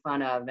was made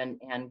fun of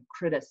and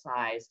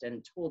criticized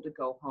and told to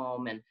go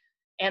home.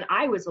 And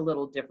I was a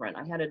little different.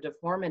 I had a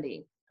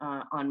deformity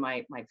on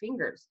my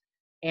fingers.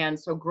 And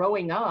so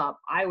growing up,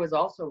 I was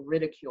also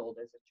ridiculed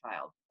as a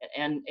child.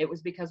 And it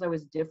was because I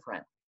was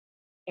different.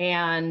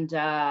 And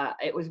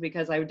it was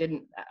because I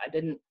didn't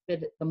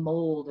fit the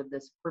mold of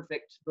this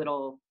perfect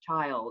little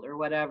child or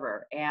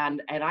whatever.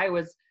 And I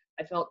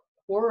felt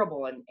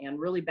horrible and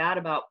really bad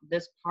about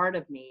this part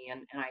of me,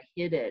 and I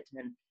hid it.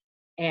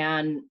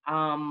 And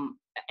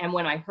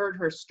when I heard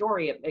her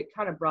story, it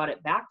kind of brought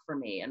it back for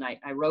me. And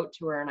I wrote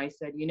to her and I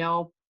said,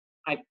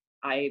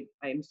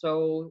 I'm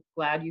so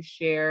glad you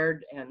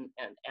shared, and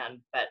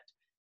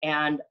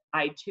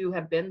I too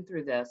have been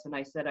through this. And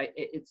I said,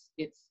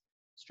 it's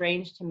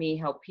strange to me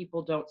how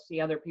people don't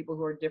see other people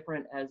who are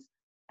different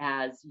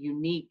as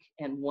unique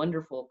and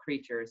wonderful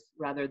creatures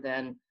rather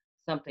than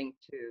something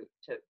to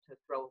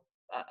throw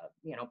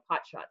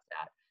pot shots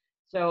at.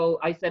 So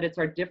I said, it's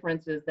our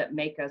differences that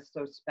make us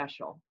so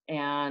special.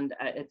 And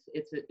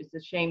it's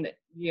a shame that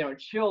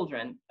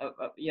children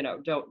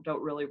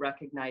don't really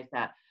recognize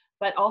that.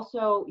 But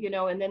also,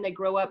 and then they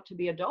grow up to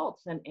be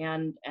adults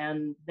and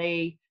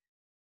they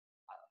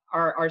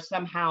are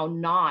somehow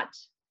not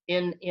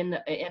in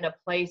a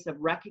place of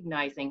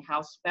recognizing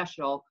how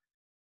special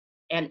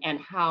and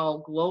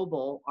how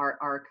global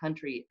our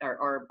country,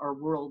 our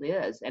world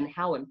is, and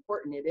how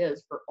important it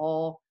is for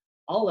all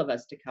of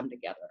us to come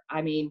together.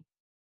 I mean,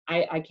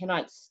 I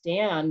cannot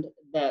stand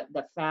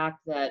the fact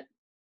that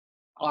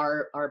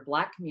our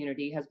Black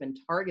community has been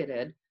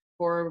targeted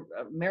for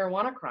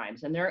marijuana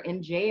crimes, and they're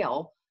in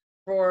jail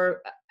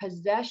for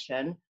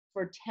possession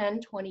for 10,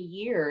 20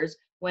 years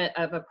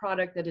of a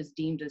product that is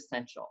deemed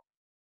essential,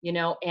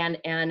 and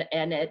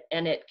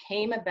it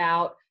came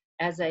about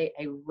as a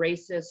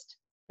racist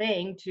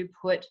thing to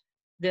put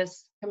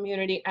this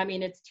community. I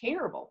mean, it's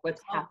terrible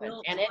what's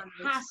happened, and it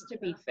has to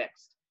be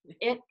fixed.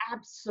 It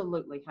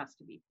absolutely has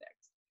to be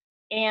fixed.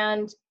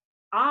 And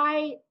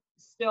I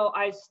still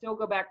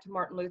go back to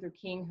Martin Luther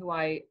King, who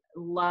I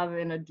love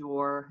and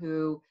adore,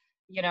 who,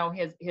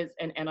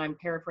 and I'm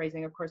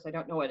paraphrasing, of course, I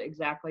don't know it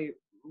exactly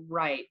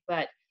right,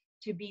 but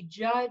to be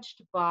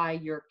judged by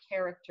your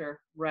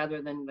character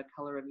rather than the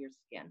color of your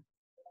skin.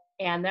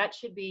 And that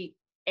should be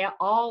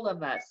all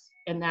of us.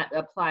 And that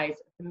applies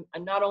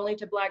not only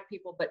to Black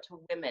people, but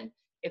to women.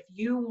 If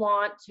you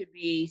want to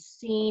be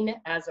seen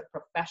as a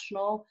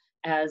professional,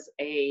 as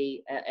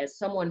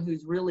someone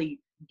who's really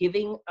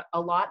giving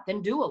a lot,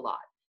 then do a lot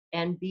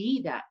and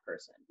be that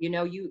person.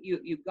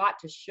 You've got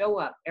to show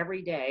up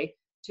every day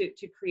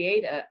to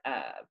create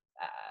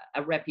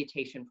a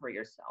reputation for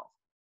yourself.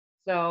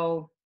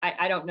 So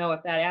I don't know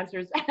if that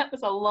answers. That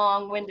was a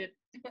long-winded.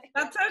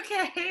 That's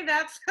okay.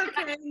 That's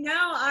okay.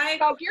 No,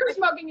 So if you're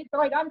smoking a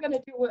joint, I'm going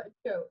to do it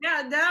too.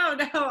 Yeah, no,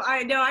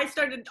 I know. I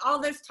started all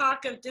this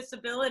talk of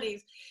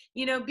disabilities.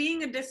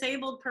 Being a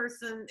disabled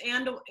person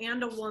and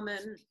a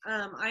woman,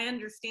 I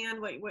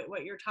understand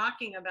what you're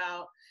talking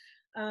about.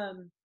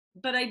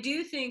 But I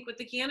do think with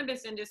the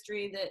cannabis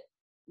industry that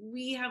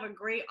we have a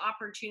great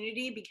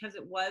opportunity because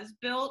it was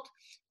built,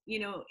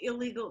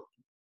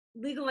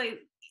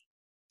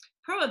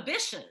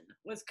 prohibition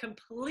was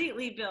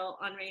completely built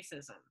on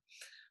racism,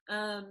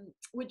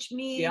 which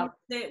means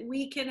that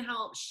we can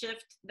help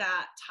shift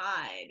that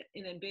tide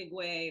in a big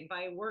way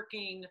by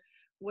working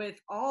with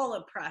all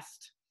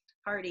oppressed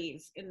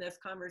parties in this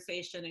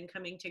conversation and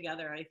coming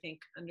together, I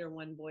think, under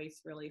one voice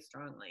really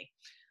strongly.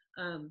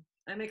 I'm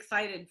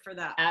excited for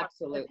that.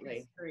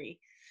 Absolutely.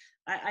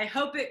 I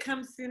hope it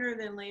comes sooner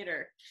than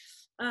later.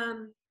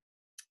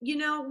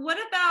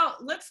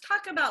 Let's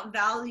talk about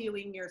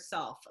valuing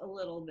yourself a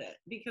little bit,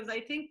 because I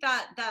think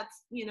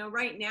that's,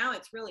 right now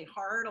it's really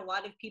hard. A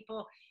lot of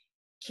people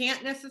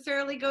can't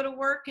necessarily go to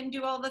work and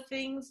do all the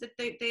things that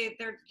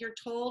you're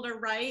told are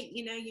right.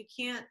 You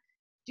can't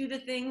do the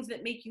things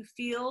that make you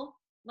feel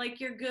like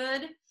you're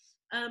good,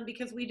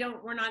 because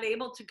we're not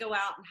able to go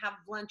out and have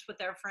lunch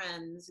with our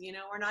friends.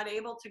 We're not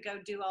able to go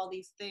do all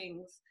these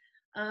things.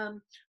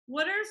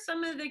 What are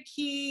some of the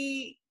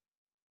key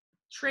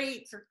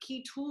traits or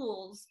key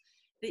tools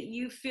that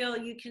you feel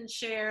you can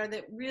share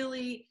that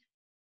really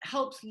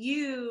helps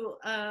you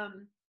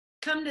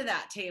come to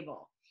that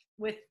table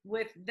with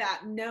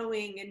that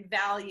knowing and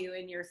value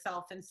in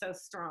yourself and so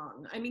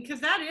strong? I mean, because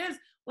that is,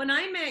 when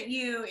I met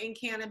you in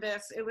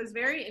cannabis, it was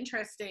very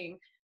interesting,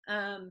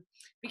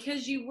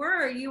 because you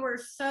were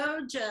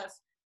so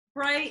just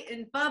bright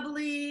and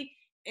bubbly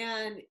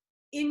and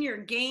in your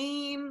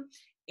game,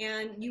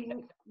 and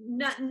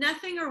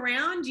nothing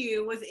around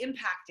you was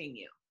impacting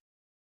you.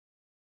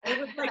 It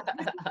was like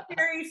this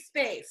scary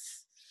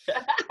space.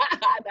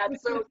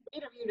 That's so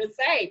sweet of you to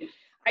say.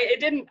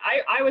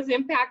 I was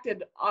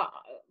impacted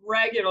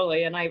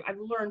regularly, and I've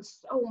learned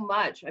so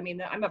much. I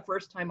mean, I'm a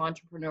first-time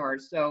entrepreneur,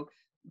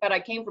 but I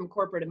came from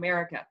corporate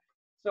America.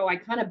 So I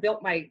kind of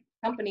built my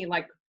company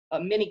like a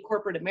mini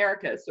corporate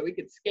America so we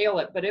could scale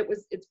it, but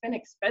it's been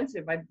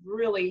expensive.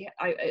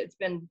 It's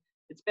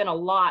been a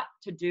lot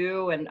to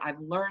do, and I've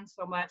learned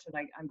so much, and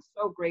I'm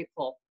so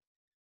grateful.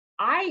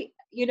 I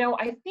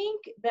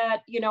think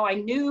that, I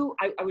knew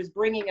I was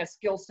bringing a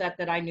skill set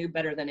that I knew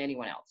better than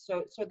anyone else.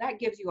 So that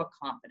gives you a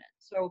confidence.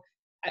 So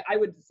I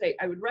would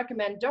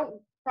recommend,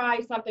 don't try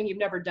something you've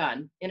never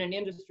done in an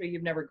industry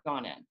you've never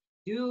gone in.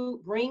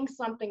 Bring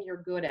something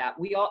you're good at.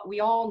 We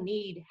all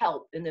need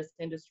help in this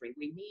industry.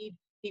 We need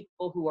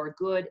people who are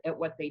good at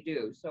what they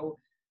do. So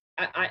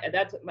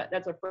that's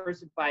a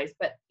first advice.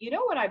 But you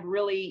know what I've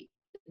really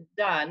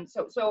done?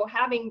 So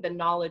having the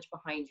knowledge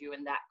behind you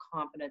and that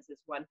confidence is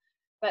one.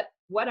 But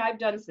what I've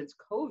done since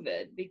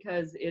COVID,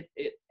 because it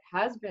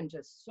has been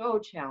just so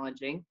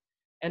challenging,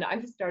 and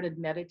I've started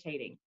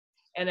meditating.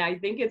 And I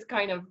think it's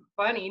kind of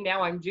funny.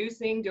 Now I'm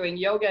juicing, doing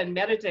yoga and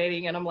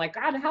meditating, and I'm like,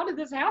 God, how did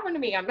this happen to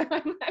me? I'm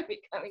becoming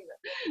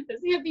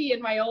this hippie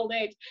in my old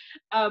age.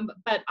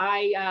 But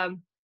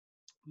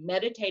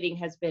meditating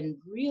has been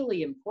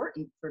really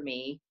important for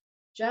me,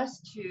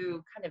 just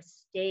to kind of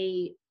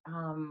stay,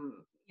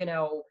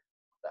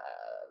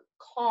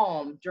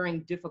 calm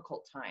during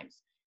difficult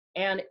times.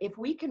 And if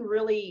we can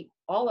really,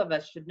 all of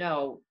us should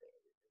know,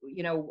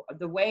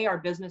 the way our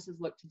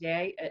businesses look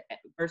today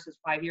versus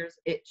 5 years,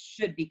 it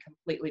should be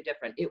completely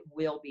different. It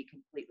will be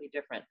completely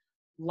different.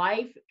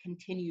 Life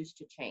continues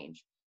to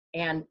change.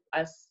 And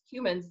us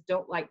humans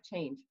don't like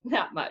change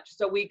that much.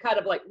 So we kind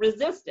of like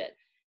resist it.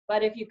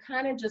 But if you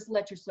kind of just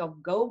let yourself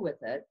go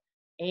with it,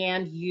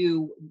 and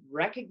you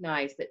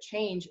recognize that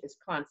change is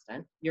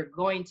constant, you're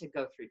going to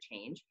go through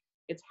change.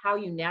 It's how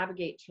you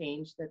navigate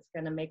change that's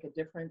going to make a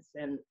difference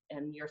in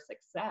your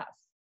success.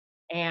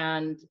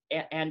 And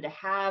to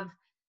have,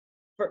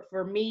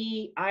 for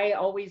me, I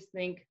always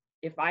think,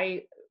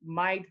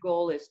 my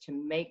goal is to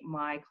make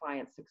my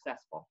clients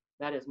successful.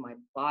 That is my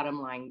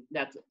bottom line.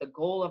 That's the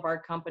goal of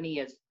our company,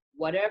 is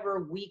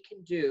whatever we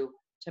can do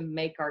to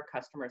make our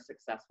customers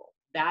successful.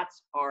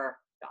 That's our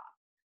job.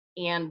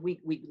 And we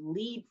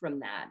lead from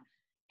that.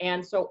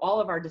 And so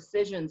all of our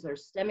decisions are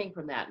stemming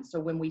from that. And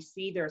so when we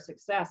see their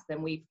success,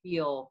 then we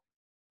feel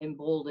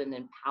emboldened,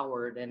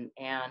 empowered, and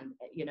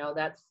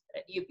that's,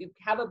 you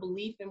have a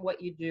belief in what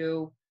you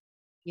do,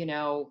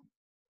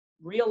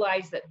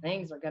 realize that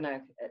things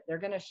they're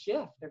gonna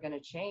shift, they're gonna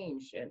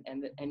change,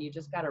 and you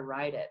just got to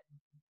ride it.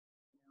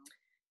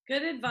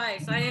 Good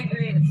advice. I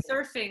agree. It's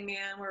surfing,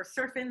 man. We're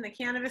surfing the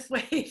cannabis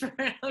wave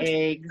around.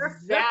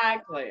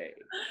 Exactly.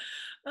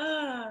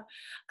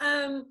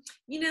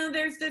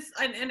 There's this,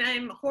 and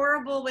I'm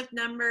horrible with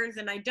numbers,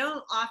 and I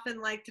don't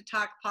often like to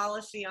talk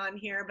policy on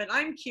here, but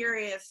I'm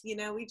curious.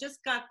 We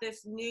just got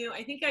this new,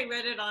 I think I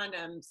read it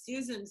on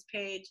Susan's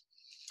page,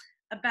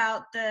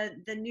 about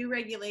the new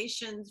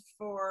regulations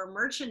for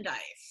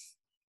merchandise.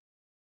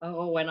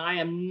 Oh, and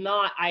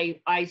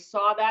I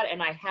saw that,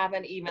 and I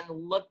haven't even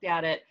looked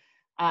at it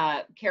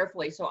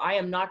carefully. So I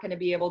am not going to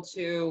be able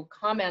to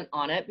comment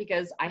on it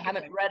because I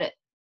haven't read it,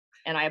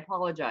 and I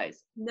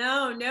apologize.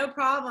 No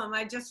problem.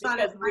 I just thought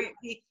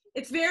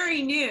it's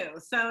very new,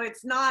 so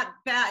it's not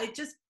bad. It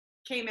just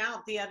came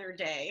out the other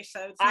day,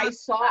 so it's I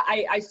saw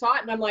it,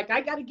 and I'm like,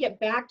 I got to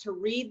get back to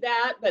read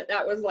that, but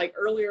that was like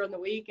earlier in the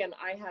week, and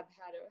I have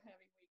had a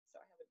heavy week, so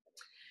I haven't.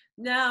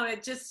 No,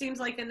 it just seems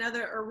like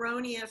another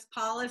erroneous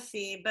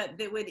policy, but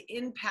that would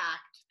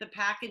impact the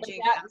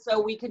packaging.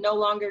 So we can no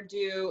longer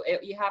do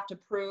it. You have to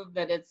prove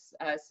that it's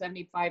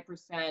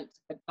 75%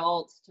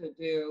 adults to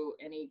do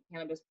any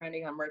cannabis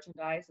printing on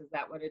merchandise. Is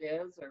that what it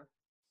is, or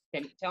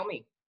can you tell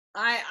me?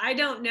 I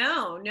don't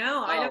know.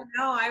 No, I don't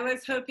know. I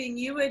was hoping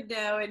you would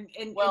know and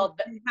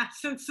have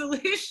some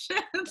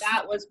solutions.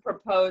 That was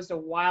proposed a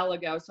while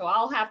ago, so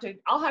I'll have to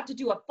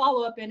do a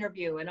follow-up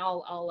interview, and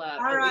I'll all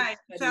right.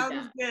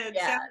 Sounds good.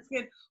 Yes. Sounds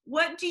good.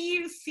 What do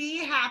you see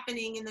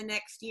happening in the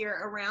next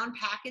year around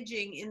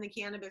packaging in the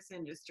cannabis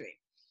industry?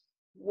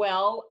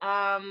 Well,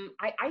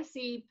 I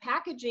see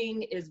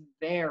packaging is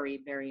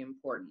very, very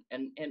important,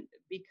 and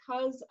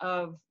because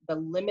of the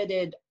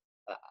limited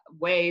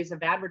ways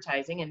of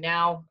advertising, and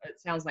now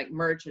it sounds like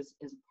merch is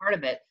part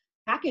of it.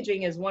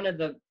 Packaging is one of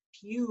the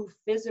few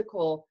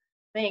physical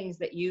things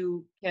that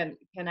you can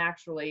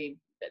actually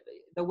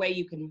the way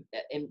you can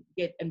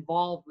get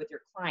involved with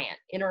your client,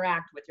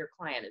 interact with your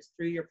client is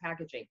through your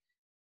packaging.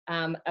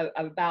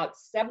 About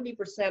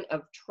 70%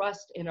 of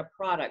trust in a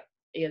product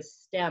is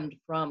stemmed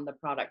from the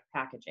product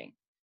packaging.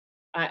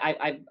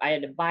 I've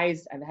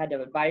had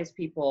to advise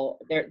people.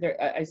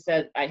 I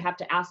said I have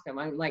to ask them.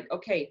 I'm like,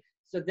 okay,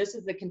 so this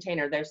is the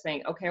container. They're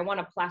saying, okay, I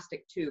want a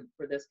plastic tube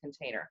for this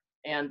container,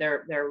 and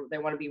they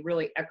want to be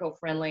really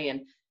eco-friendly,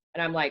 and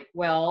I'm like,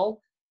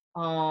 well,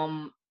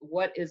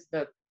 what is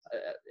the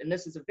and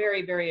this is a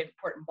very, very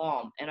important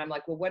balm. And I'm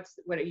like, well, what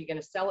are you going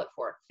to sell it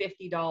for?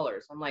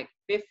 $50. I'm like,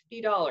 $50,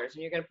 and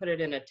you're going to put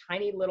it in a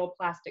tiny little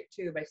plastic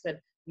tube. I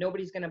said,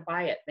 nobody's going to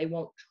buy it. They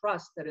won't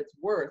trust that it's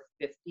worth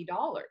 $50.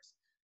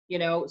 You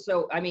know,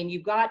 so I mean,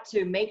 you've got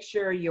to make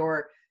sure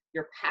your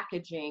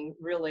packaging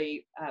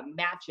really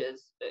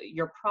matches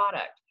your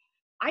product.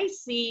 I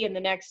see in the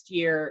next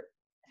year,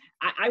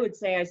 I would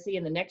say I see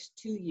in the next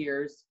 2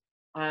 years,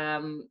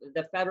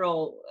 the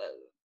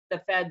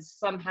feds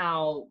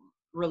somehow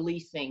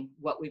releasing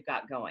what we've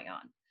got going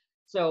on.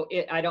 So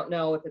I don't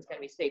know if it's going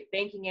to be Safe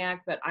Banking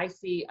Act, but I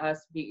see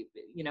us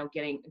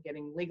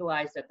getting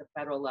legalized at the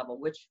federal level,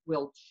 which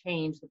will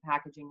change the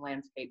packaging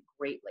landscape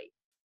greatly.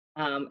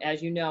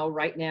 As you know,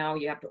 right now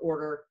you have to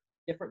order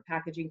different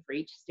packaging for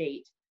each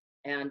state,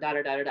 and da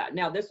da da da da.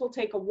 Now this will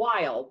take a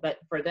while, but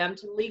for them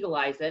to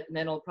legalize it, and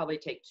then it'll probably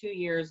take 2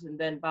 years, and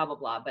then blah blah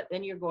blah. But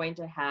then you're going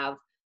to have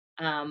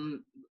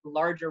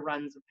larger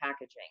runs of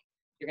packaging.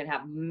 You're going to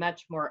have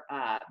much more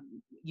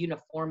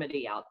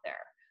uniformity out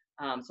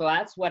there. So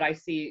that's what I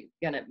see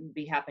going to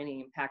be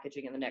happening in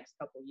packaging in the next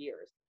couple of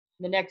years.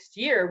 The next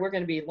year, we're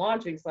going to be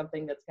launching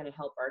something that's going to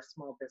help our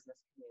small business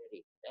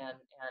community, and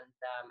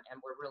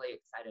we're really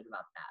excited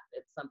about that.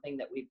 It's something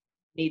that we've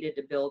needed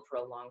to build for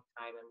a long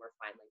time, and we're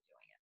finally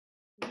doing it.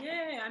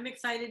 Yeah, I'm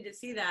excited to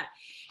see that.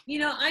 You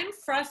know, I'm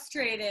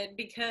frustrated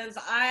because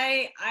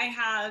I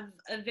have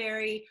a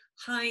very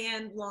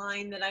high-end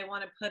line that I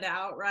want to put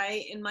out,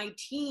 right? And my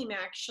team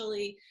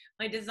actually,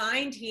 my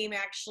design team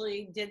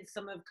actually did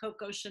some of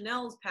Coco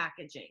Chanel's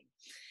packaging.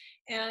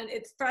 And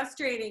it's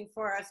frustrating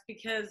for us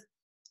because,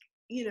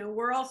 you know,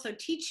 we're also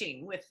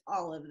teaching with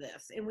all of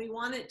this, and we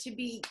want it to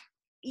be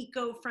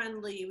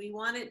eco-friendly. We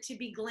want it to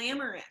be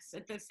glamorous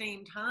at the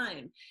same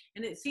time.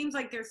 And it seems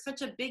like there's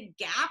such a big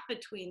gap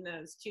between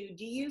those two.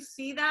 Do you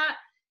see that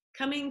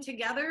coming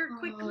together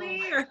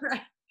quickly?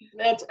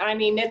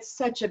 It's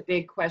such a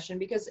big question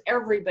because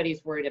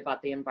everybody's worried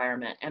about the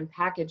environment, and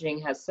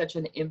packaging has such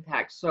an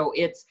impact. So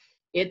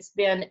it's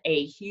been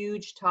a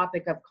huge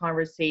topic of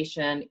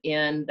conversation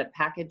in the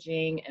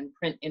packaging and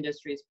print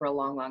industries for a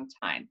long, long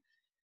time.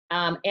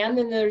 And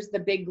then there's the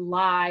big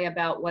lie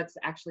about what's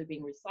actually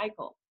being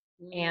recycled.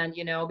 And,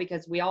 you know,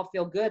 because we all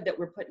feel good that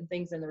we're putting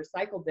things in the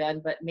recycle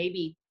bin, but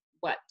maybe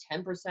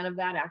 10% of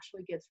that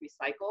actually gets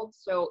recycled.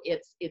 So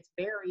it's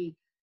very,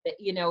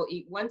 you know,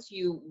 once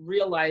you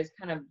realize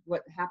kind of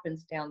what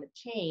happens down the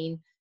chain,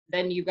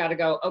 then you got to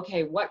go,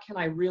 okay, what can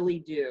I really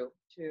do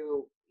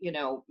to, you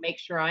know, make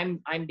sure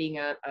I'm being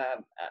a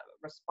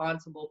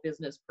responsible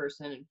business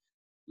person,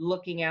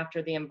 looking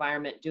after the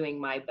environment,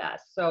 doing my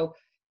best. So,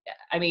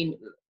 I mean,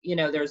 you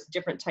know, there's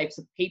different types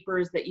of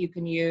papers that you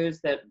can use,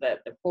 that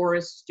the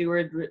forest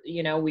steward,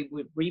 you know, we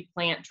would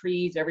replant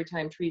trees every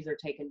time trees are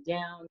taken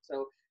down.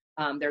 So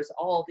there's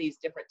all these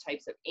different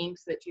types of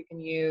inks that you can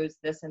use,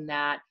 this and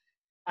that.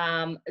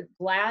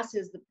 Glass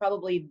is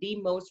probably the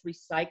most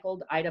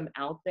recycled item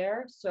out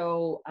there.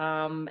 So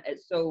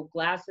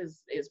glass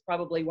is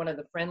probably one of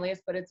the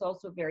friendliest, but it's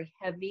also very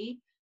heavy.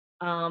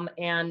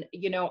 And,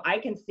 you know,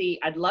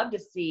 I'd love to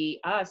see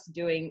us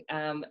doing,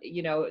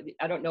 you know,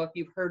 I don't know if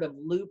you've heard of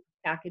loop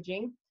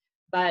packaging,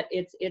 but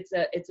it's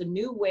a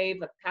new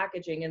wave of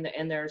packaging,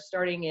 and they're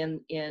starting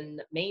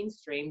in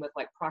mainstream with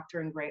like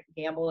Procter and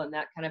Gamble and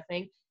that kind of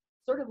thing,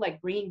 sort of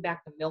like bringing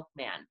back the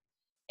milkman.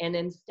 And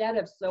instead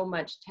of so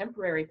much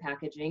temporary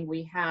packaging,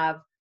 we have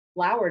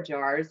flower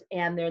jars,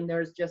 and then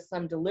there's just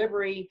some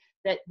delivery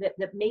that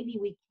maybe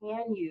we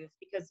can use,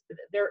 because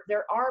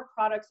there are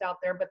products out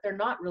there, but they're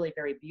not really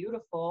very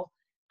beautiful,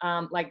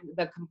 like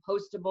the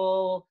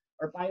compostable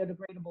or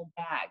biodegradable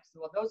bags.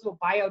 Well, those will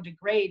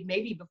biodegrade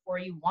maybe before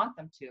you want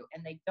them to,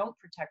 and they don't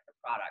protect the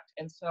product.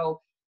 And so,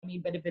 I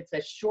mean, but if it's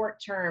a short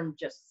term,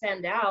 just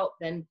send out,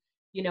 then,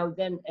 you know,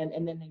 then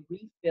they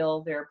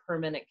refill their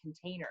permanent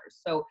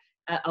containers. So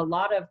a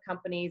lot of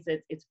companies,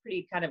 it's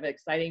pretty kind of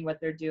exciting what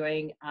they're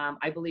doing.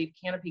 I believe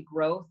Canopy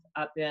Growth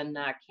up in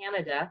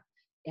Canada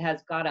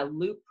has got a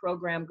loop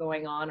program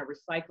going on, a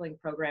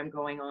recycling program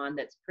going on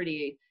that's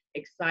pretty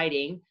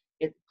exciting.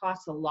 It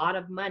costs a lot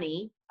of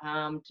money.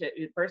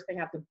 First they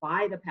have to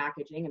buy the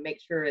packaging and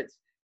make sure it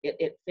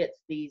fits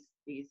these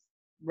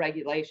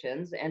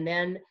regulations, and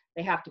then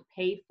they have to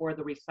pay for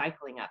the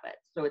recycling of it.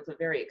 So it's a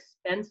very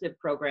expensive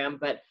program,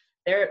 but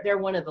they're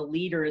one of the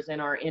leaders in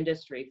our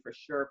industry for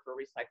sure for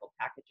recycled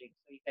packaging.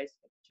 So you guys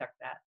can check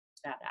that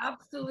out.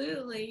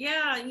 Absolutely.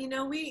 Yeah. You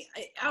know, we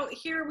out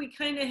here, we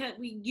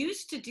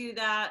used to do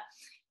that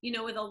you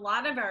know, with a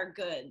lot of our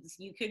goods,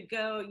 you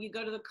go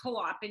to the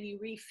co-op and you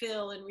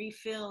refill and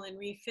refill and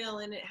refill.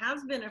 And it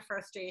has been a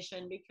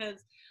frustration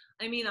because,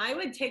 I mean, I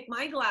would take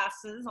my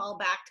glasses all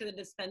back to the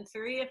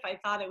dispensary if I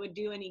thought it would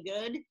do any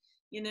good,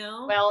 you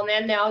know? Well, and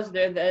then now's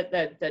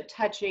the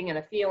touching and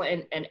the feel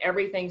and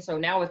everything. So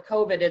now with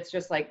COVID, it's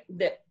just like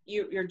that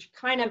you're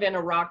kind of in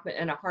a rock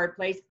and a hard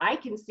place. I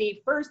can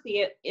see first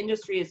the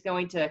industry is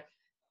going to,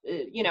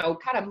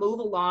 kind of move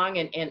along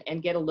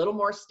and get a little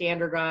more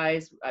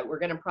standardized. We're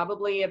going to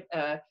probably,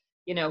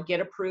 get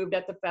approved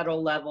at the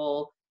federal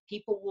level.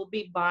 People will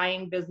be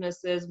buying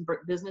businesses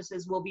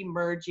will be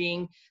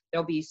merging.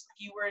 There'll be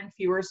fewer and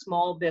fewer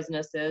small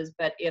businesses.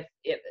 But if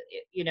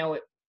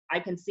I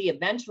can see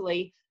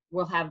eventually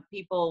we'll have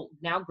people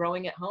now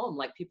growing at home,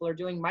 like people are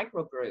doing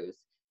microbrews,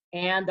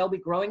 and they'll be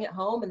growing at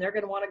home, and they're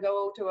going to want to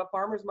go to a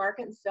farmer's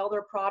market and sell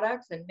their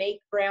products and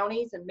make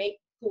brownies and make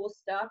cool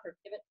stuff or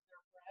give it to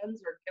their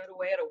friends or give it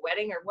away at a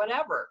wedding or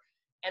whatever.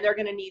 And they're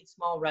going to need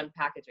small run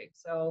packaging.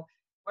 So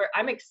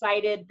I'm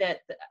excited that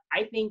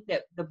I think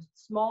that the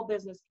small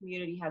business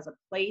community has a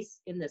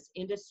place in this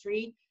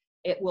industry.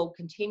 It will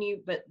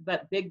continue, but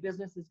big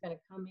business is going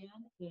to come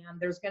in, and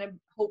there's going to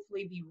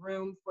hopefully be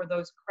room for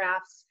those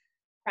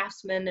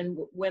craftsmen and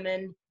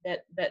women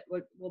that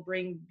will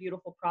bring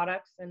beautiful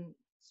products and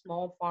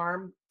small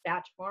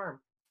batch farm.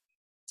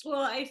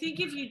 Well, I think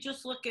if you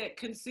just look at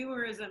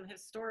consumerism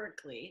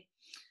historically,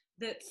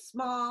 that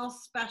small,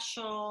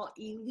 special,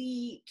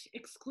 elite,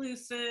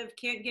 exclusive,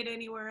 can't get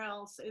anywhere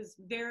else is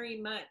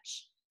very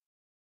much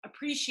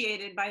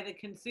appreciated by the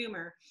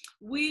consumer.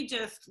 We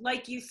just,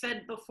 like you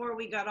said before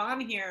we got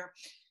on here,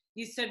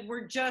 you said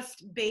we're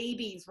just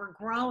babies, we're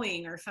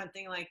growing or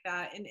something like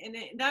that. And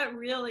that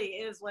really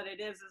is what it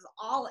is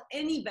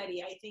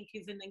anybody I think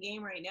who's in the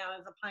game right now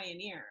is a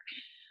pioneer.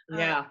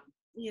 Yeah.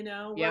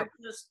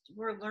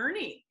 We're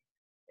learning.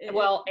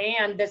 Well,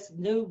 and this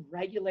new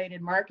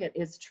regulated market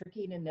is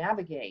tricky to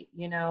navigate,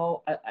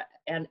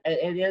 and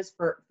it is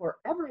for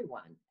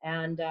everyone.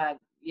 And,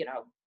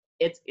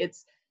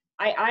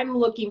 I'm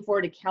looking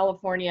forward to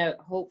California,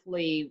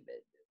 hopefully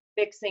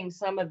fixing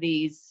some of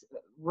these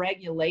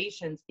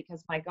regulations,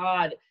 because my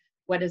God,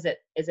 what is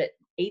it? Is it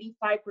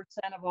 85%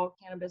 of all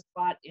cannabis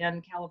bought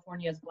in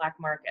California is black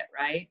market,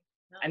 right?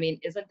 No. I mean,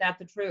 isn't that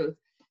the truth?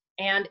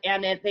 And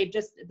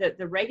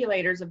the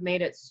regulators have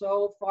made it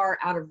so far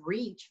out of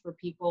reach for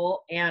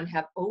people and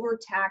have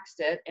overtaxed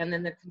it. And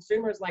then the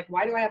consumer's like,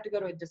 why do I have to go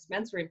to a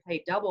dispensary and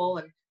pay double?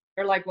 And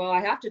they're like, well,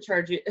 I have to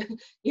charge you,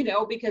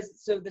 because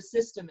so the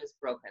system is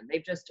broken.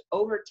 They've just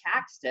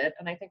overtaxed it,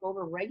 and I think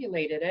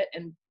overregulated it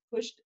and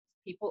pushed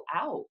people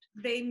out.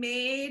 They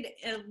made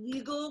a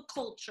legal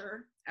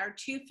culture, our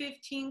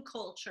 215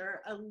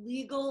 culture, a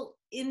legal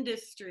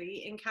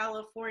industry in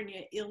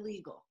California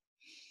illegal.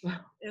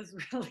 Is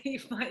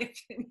really my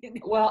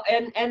opinion. Well,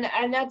 and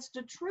that's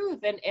the truth.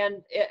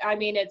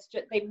 It's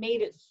just, they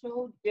made it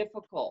so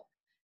difficult.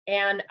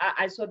 And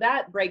so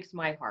that breaks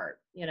my heart,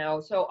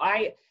 So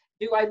I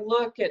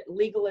look at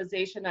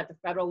legalization at the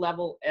federal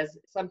level as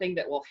something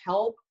that will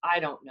help? I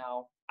don't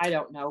know,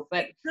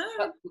 but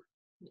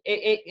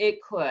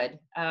it could.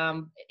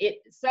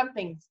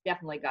 Something's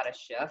definitely got to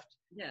shift.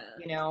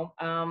 Yeah.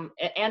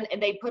 And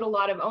they put a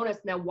lot of onus.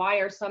 Now, why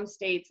are some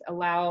states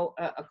allow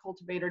a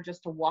cultivator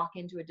just to walk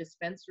into a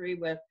dispensary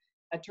with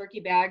a turkey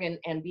bag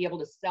and be able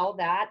to sell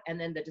that,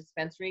 and then the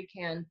dispensary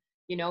can,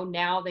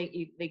 now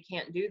they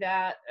can't do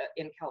that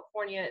in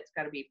California. It's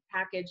got to be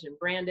packaged and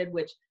branded,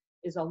 which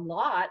is a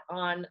lot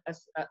on a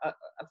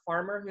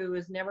farmer who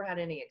has never had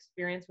any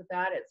experience with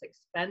that. It's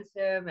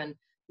expensive, and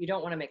you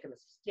don't want to make a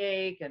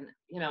mistake. And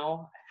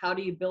how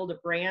do you build a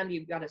brand?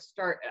 You've got to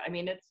start. I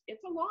mean,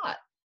 it's a lot.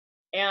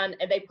 And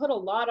they put a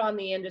lot on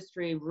the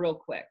industry real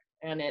quick,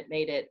 and it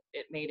made it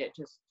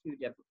just too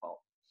difficult.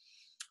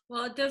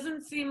 Well, it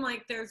doesn't seem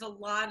like there's a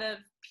lot of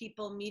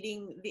people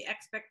meeting the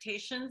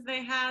expectations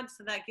they had,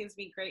 so that gives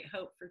me great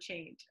hope for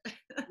change.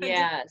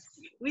 Yes.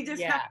 We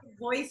just have to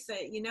voice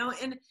it,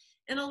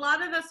 and a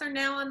lot of us are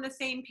now on the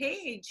same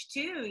page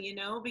too,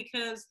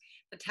 because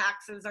the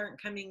taxes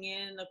aren't coming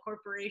in, the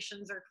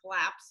corporations are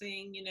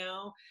collapsing,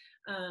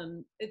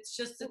 it's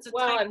a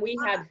well, and we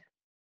had.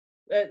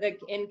 There are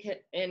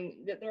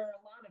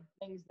a lot of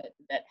things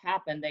that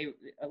happened.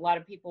 A lot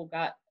of people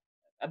got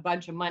a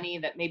bunch of money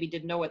that maybe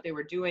didn't know what they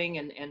were doing,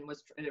 and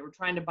they were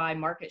trying to buy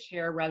market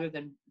share rather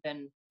than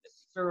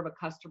serve a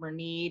customer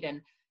need.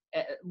 And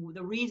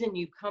the reason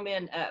you come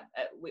in,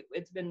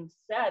 it's been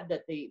said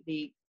that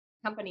the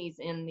companies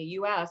in the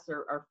U.S.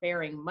 are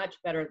faring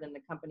much better than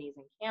the companies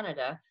in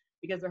Canada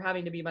because they're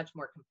having to be much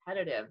more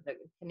competitive.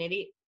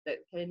 The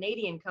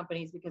Canadian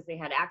companies, because they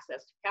had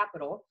access to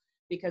capital,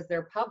 because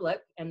they're public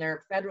and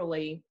they're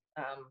federally,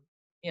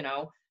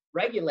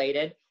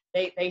 regulated,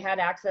 they had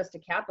access to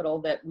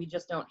capital that we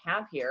just don't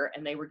have here,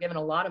 and they were given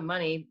a lot of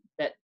money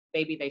that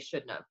maybe they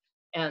shouldn't have.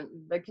 And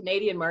the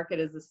Canadian market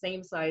is the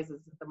same size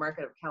as the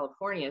market of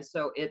California,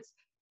 so it's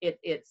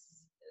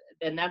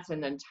and that's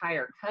an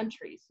entire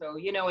country. So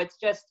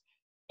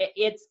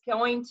it's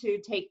going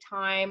to take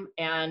time,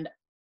 and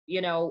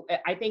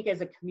I think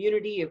as a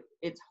community,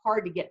 it's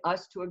hard to get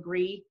us to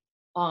agree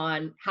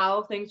on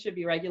how things should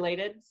be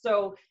regulated.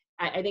 So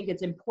I think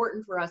it's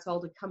important for us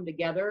all to come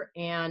together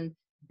and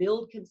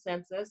build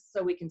consensus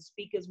so we can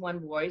speak as one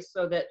voice,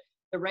 so that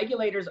the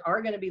regulators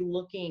are going to be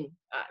looking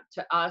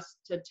to us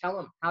to tell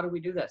them, how do we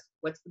do this?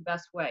 What's the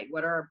best way?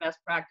 What are our best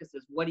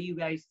practices? What do you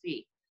guys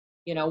see?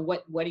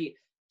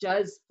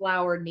 Does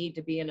flour need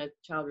to be in a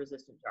child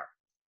resistant jar?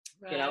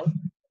 Right.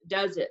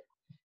 Does it?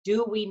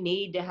 Do we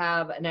need to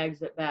have an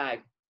exit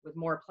bag with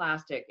more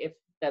plastic if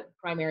the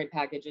primary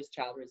package is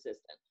child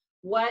resistant?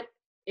 What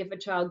if a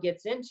child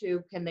gets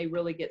into, can they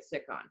really get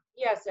sick on?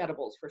 Yes,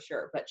 edibles for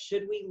sure, but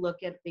should we look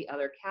at the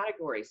other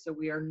categories so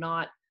we are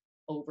not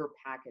over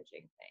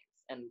packaging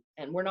things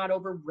and we're not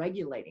over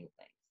regulating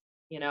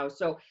things,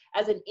 so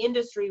as an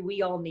industry,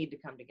 we all need to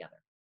come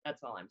together.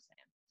 That's all I'm saying.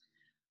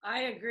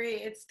 I agree.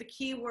 It's the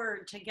key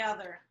word,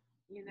 together.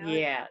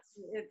 Yes.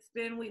 It's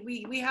been,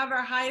 we have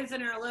our highs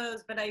and our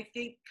lows, but I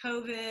think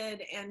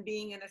COVID and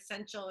being an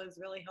essential is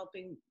really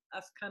helping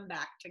us come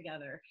back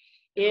together.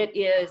 It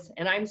is,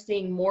 and I'm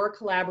seeing more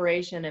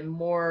collaboration and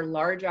more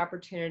large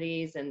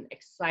opportunities and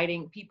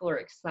exciting. People are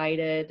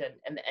excited,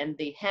 and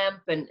the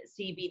hemp and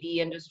CBD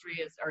industry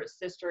is our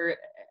sister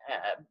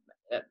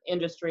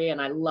industry,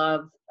 and I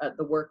love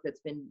the work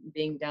that's been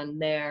being done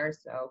there.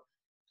 So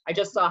I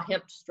just saw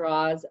hemp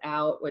straws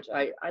out, which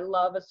I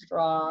love a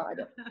straw.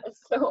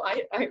 So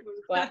I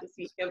was glad to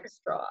see hemp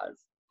straws.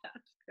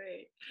 That's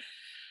great.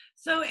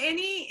 So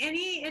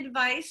any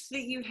advice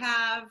that you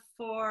have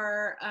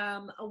for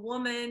a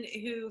woman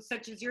who,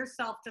 such as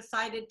yourself,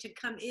 decided to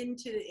come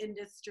into the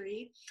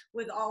industry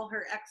with all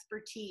her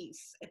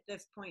expertise at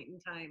this point in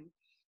time?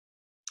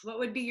 What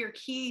would be your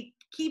key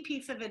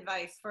piece of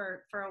advice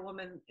for a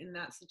woman in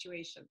that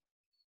situation?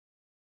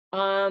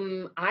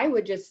 I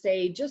would just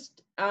say,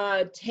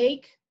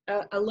 take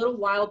a little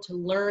while to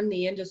learn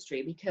the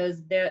industry,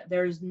 because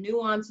there's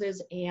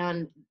nuances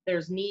and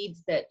there's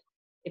needs that,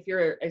 if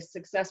you're a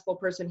successful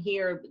person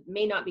here,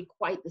 may not be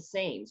quite the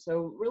same.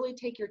 So really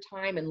take your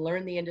time and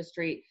learn the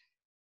industry,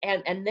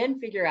 and then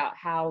figure out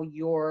how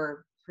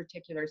your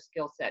particular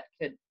skill set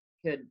could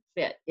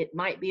fit. It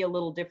might be a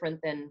little different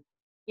than,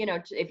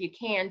 if you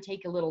can,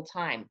 take a little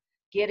time,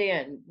 get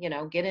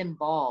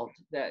involved,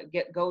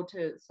 go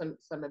to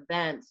some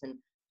events and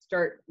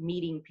start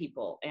meeting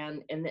people.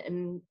 And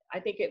I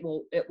think it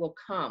will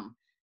come,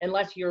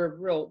 unless you're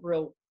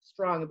real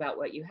strong about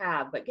what you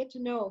have, but get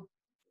to know,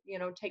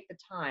 take the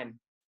time,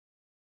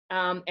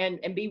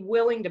 and be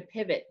willing to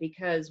pivot,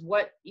 because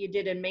what you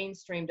did in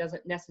mainstream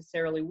doesn't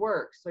necessarily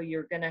work. So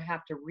you're going to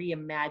have to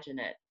reimagine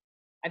it.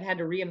 I've had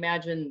to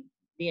reimagine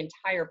the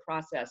entire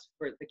process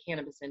for the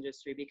cannabis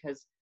industry,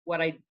 because what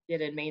I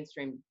did in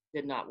mainstream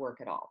did not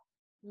work at all.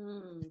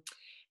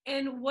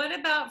 And what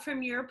about,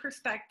 from your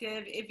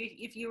perspective,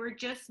 if you were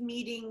just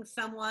meeting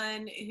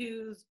someone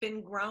who's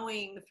been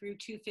growing through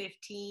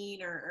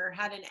 215 or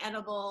had an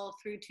edible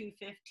through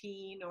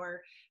 215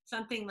 or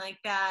something like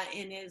that,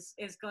 and is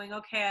going,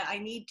 okay, I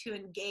need to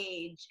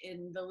engage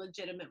in the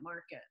legitimate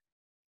market?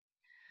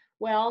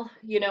 Well,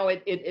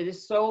 it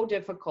is so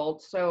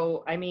difficult.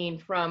 So, I mean,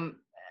 from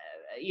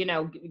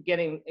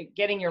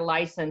getting your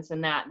license,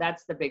 and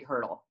that's the big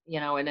hurdle,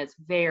 and it's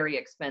very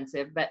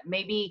expensive. But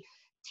maybe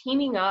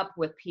teaming up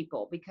with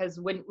people, because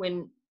when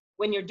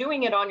you're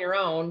doing it on your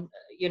own,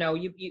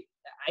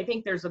 I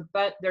think there's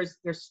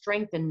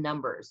strength in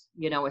numbers,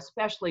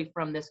 especially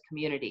from this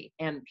community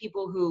and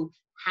people who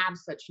have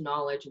such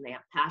knowledge and they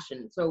have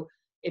passion. So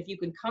if you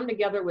can come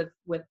together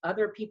with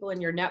other people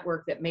in your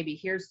network, that maybe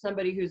here's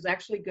somebody who's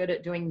actually good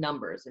at doing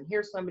numbers, and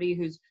here's somebody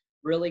who's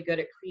really good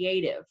at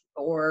creative,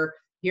 or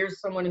here's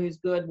someone who's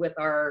good with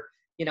our,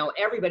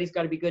 everybody's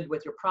got to be good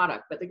with your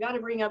product, but they got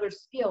to bring other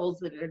skills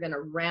that are going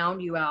to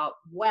round you out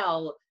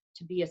well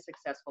to be a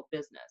successful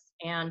business.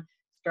 And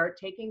start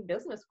taking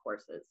business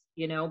courses,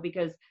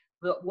 because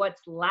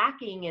what's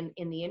lacking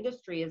in the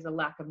industry is a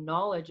lack of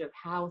knowledge of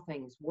how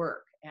things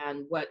work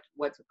and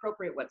what's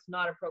appropriate, what's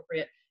not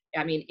appropriate.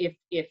 I mean,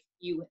 if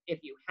you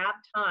have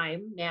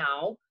time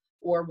now,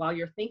 or while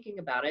you're thinking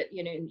about it,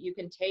 you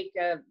can take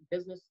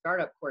business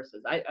startup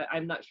courses.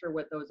 I'm not sure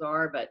what those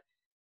are, but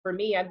for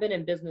me, I've been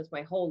in business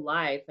my whole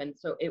life, and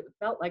so it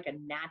felt like a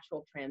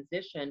natural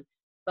transition.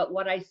 But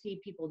what I see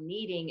people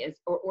needing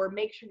is, or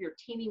make sure you're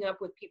teaming up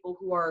with people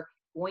who are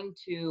going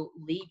to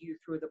lead you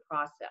through the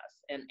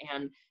process,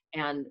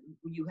 and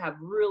you have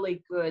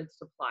really good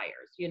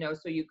suppliers,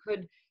 so you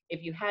could,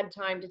 if you had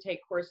time to take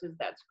courses,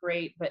 that's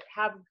great, but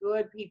have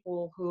good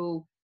people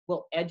who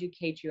will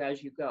educate you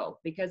as you go,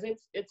 because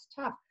it's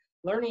tough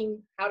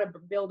learning how to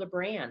build a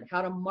brand,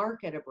 how to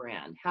market a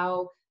brand,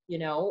 how,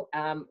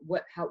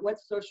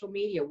 what's social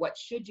media, what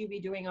should you be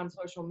doing on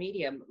social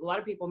media. A lot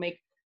of people make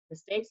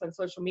mistakes on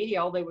social media.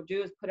 All they would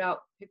do is put out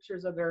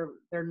pictures of their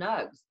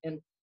nugs,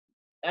 and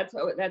that's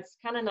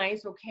kind of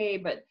nice, okay,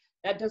 but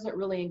that doesn't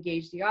really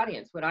engage the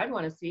audience. What I'd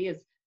want to see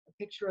is a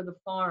picture of the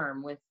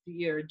farm with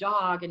your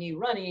dog and you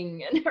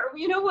running, and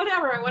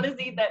whatever. I want to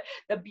see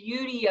the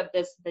beauty of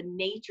this, the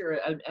nature.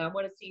 I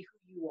want to see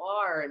who you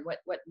are and what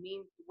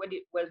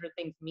other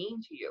things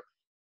mean to you.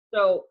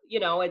 So,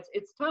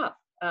 it's tough.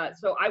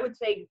 So I would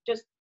say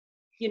just,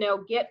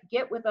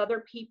 get with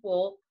other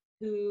people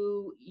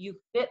who you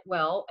fit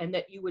well and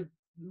that you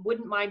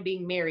wouldn't mind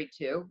being married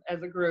to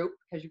as a group,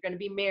 because you're going to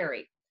be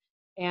married.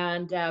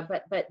 And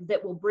but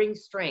that will bring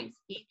strengths.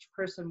 Each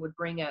person would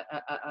bring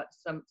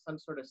some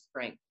sort of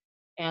strength,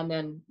 and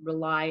then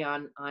rely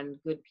on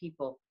good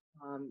people.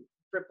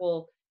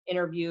 Triple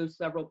interview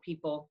several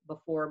people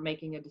before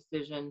making a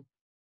decision.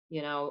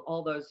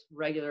 All those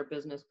regular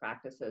business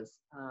practices.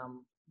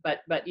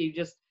 But you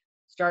just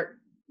start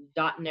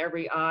dotting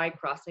every I,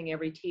 crossing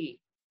every T.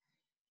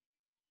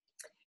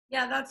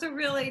 Yeah, that's a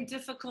really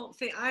difficult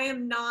thing.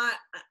 I'm not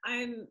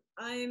a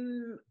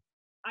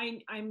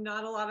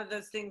lot of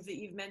those things that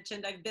you've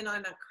mentioned. I've been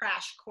on a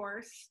crash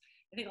course.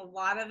 I think a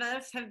lot of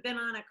us have been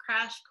on a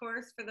crash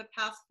course for the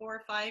past 4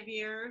 or 5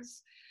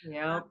 years.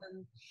 Yeah.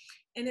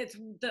 And it's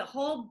the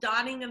whole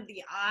dotting of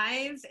the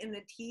I's and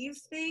the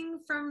T's thing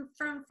from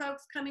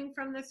folks coming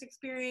from this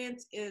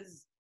experience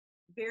is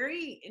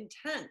very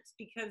intense,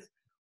 because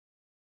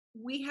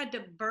we had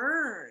to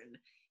burn.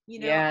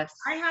 Yes.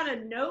 I had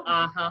a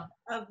notebook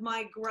of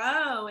my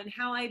grow and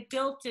how I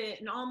built it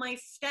and all my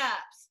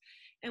steps.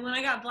 And when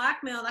I got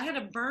blackmailed, I had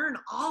to burn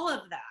all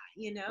of that,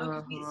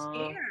 because you're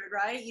scared,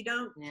 right? You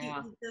don't keep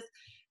this.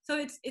 So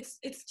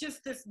it's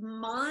just this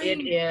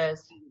mind. It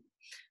is.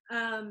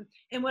 And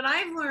what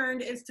I've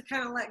learned is to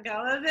kind of let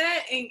go of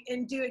it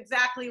and do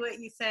exactly what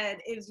you said,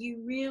 is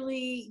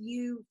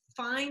you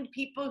find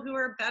people who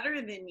are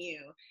better than you,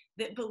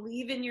 that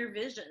believe in your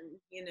vision,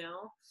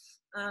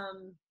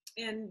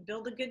 and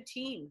build a good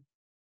team.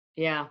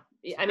 Yeah.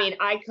 I mean,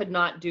 I could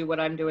not do what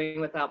I'm doing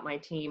without my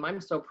team.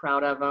 I'm so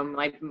proud of them.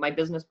 My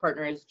business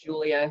partner is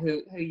Julia,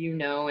 who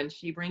and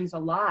she brings a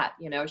lot.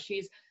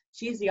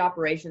 She's the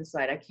operations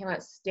side. I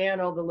cannot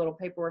stand all the little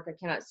paperwork. I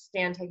cannot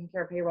stand taking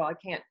care of payroll.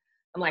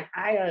 I'm like,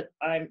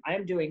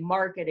 I'm doing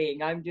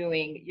marketing. I'm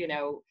doing,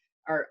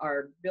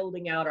 our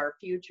building out our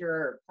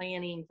future,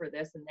 planning for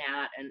this and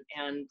that,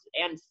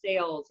 and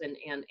sales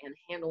and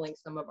handling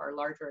some of our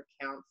larger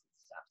accounts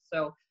and stuff.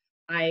 So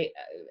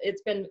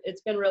it's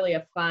been really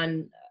a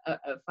fun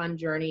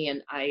journey,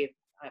 and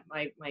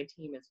my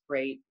team is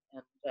great,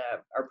 and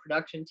our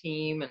production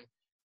team, and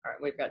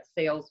we've got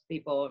sales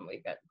people, and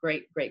we've got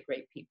great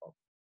people.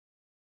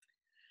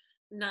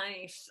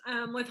 Nice.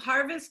 With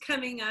harvest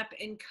coming up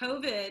and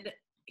COVID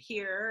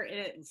here,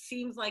 it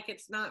seems like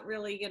it's not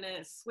really going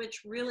to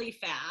switch really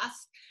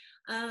fast.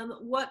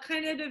 What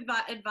kind of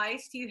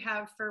advice do you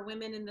have for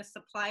women in the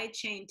supply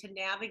chain to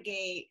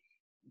navigate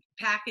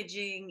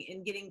packaging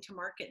and getting to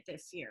market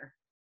this year?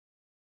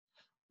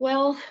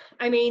 Well,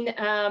 I mean,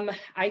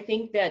 I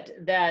think that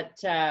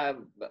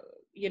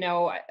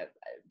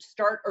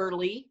start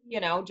early.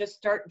 Just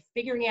start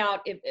figuring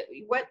out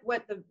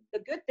what the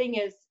good thing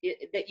is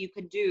that you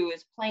could do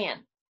is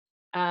plan.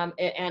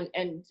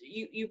 And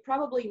you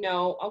probably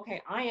know,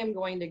 okay, I'm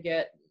going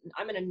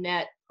to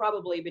net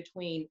probably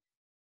between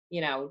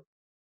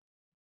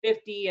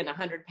 50 and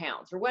 100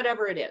 pounds, or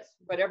whatever it is,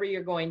 whatever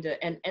you're going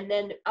to, and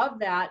then of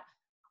that,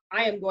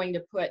 I am going to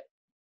put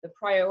the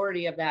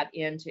priority of that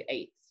into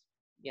eighths,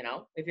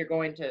 if you're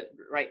going to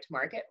right to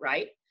market,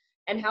 right?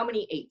 And how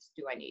many eighths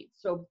do I need?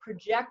 So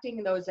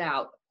projecting those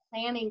out,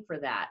 planning for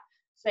that,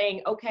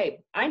 saying, okay,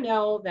 I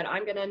know that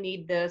I'm going to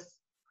need this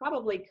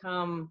probably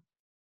come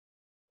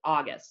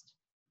August,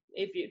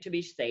 to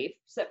be safe,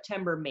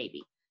 September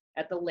maybe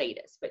at the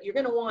latest, but you're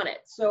going to want it.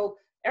 So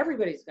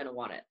everybody's going to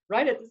want it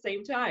right at the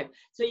same time.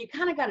 So you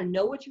kind of got to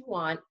know what you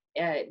want,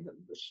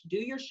 do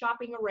your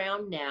shopping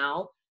around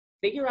now,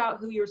 figure out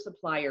who your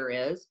supplier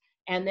is,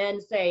 and then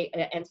say,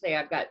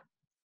 I've got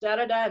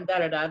da-da-da and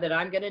da-da-da that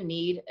I'm going to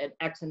need at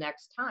X and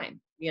X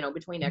time,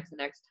 between X and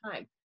X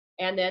time.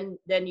 And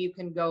then you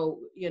can go,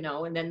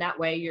 and then that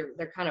way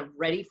they're kind of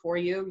ready for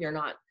you. You're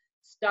not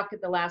stuck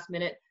at the last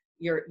minute.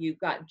 You've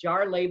got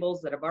jar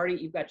labels that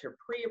you've got your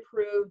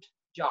pre-approved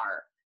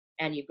jar,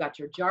 and you've got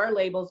your jar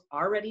labels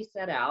already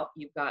set out.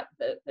 You've got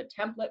the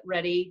template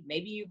ready.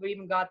 Maybe you've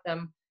even got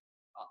them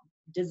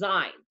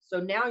designed. So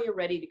now you're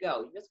ready to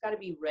go. You just got to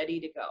be ready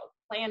to go.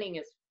 Planning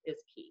is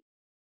key.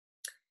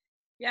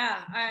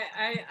 Yeah,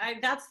 I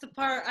that's the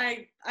part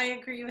I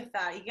agree with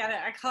that.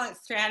 I call it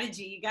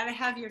strategy. You gotta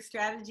have your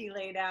strategy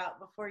laid out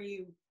before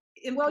you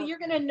implement. Well, you're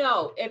gonna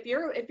know if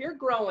you're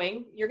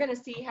growing, you're gonna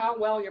see how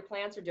well your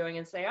plants are doing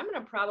and say, I'm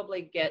gonna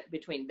probably get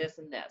between this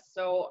and this.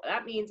 So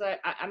that means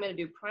I'm gonna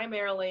do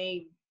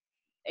primarily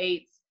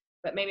eighths,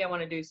 but maybe I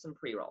want to do some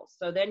pre-rolls.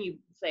 So then you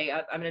say,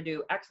 I'm going to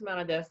do X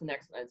amount of this and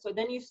X amount. So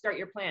then you start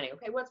your planning.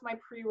 Okay, what's my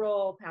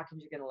pre-roll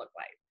package going to look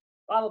like?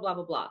 Blah, blah, blah,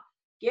 blah, blah.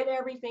 Get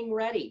everything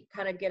ready.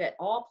 Kind of get it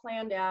all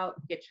planned out.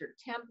 Get your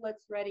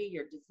templates ready,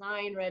 your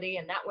design ready.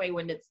 And that way,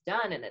 when it's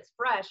done and it's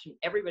fresh and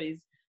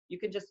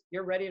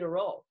you're ready to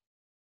roll.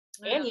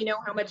 Yeah. And you know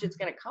how much it's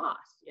going to cost,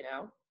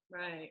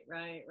 Right.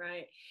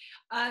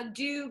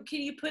 Can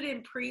you put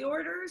in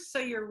pre-orders so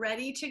you're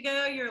ready to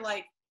go? You're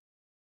like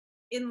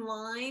in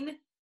line?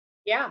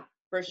 Yeah,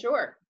 for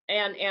sure.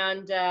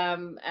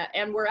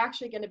 And we're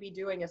actually going to be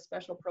doing a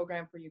special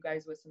program for you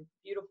guys with some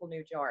beautiful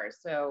new jars.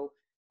 So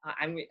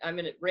I'm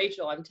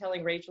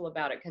telling Rachel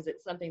about it because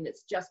it's something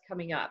that's just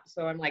coming up.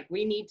 So I'm like,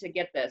 we need to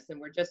get this, and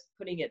we're just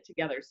putting it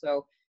together.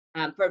 So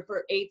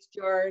for eighth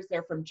jars,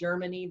 they're from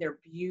Germany. They're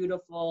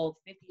beautiful,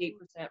 58%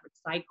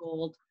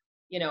 recycled.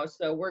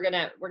 So we're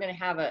gonna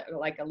have a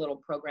little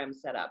program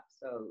set up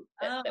so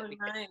that we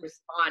can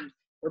respond.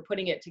 We're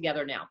putting it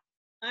together now.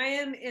 I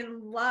am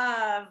in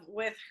love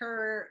with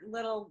her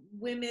little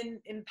women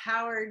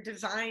empowered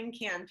design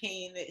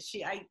campaign that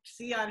I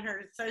see on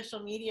her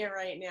social media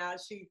right now.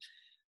 She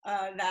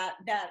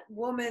that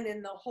woman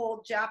in the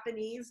whole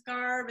Japanese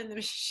garb and the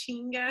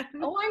machine gun.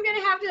 Oh,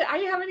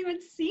 I haven't even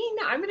seen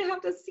that. I'm gonna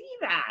have to see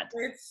that.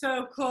 It's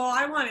so cool.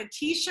 I want a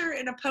t-shirt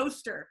and a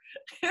poster.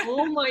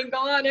 Oh my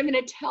God, I'm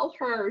gonna tell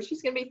her.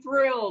 She's gonna be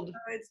thrilled.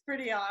 Oh, it's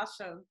pretty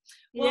awesome.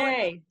 Well,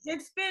 yay.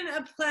 It's been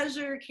a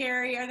pleasure,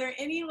 Kary. Are there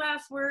any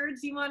last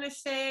words you want to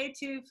say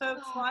to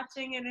folks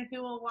watching and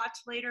who will watch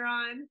later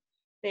on?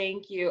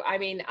 Thank you. I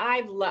mean,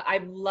 I've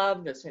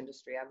loved this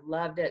industry. I've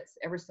loved it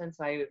ever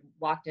since I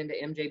walked into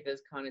MJ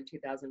BizCon in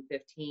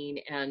 2015,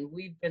 and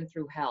we've been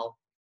through hell.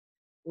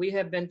 We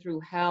have been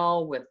through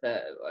hell with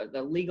the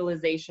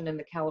legalization in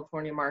the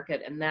California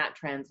market and that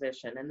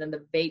transition, and then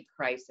the vape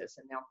crisis,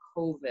 and now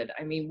COVID.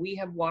 I mean, we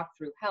have walked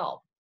through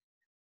hell.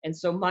 And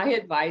so my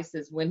advice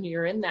is, when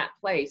you're in that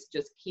place,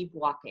 just keep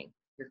walking.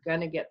 You're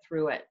going to get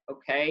through it,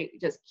 okay?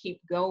 Just keep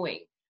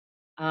going.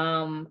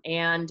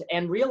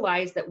 And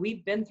realize that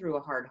we've been through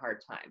a hard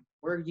time.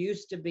 We're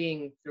used to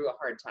being through a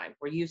hard time.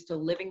 We're used to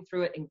living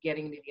through it and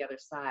getting to the other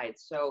side.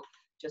 So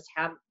just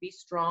be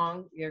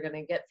strong. You're going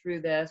to get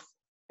through this.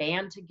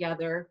 Band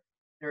together.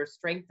 There are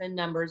strength in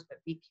numbers,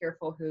 but be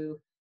careful who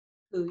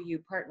you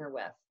partner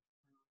with.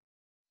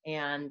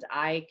 And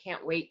I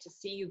can't wait to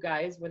see you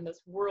guys when this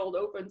world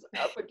opens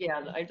up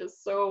again. I'm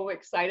just so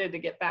excited to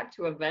get back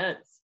to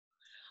events.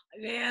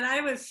 Man,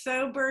 I was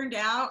so burned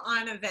out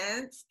on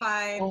events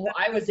I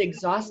was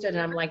exhausted, and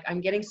I'm like,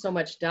 I'm getting so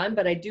much done,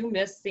 but I do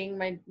miss seeing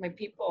my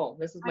people.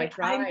 This is my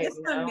tribe. I miss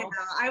them now.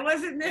 I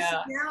wasn't missing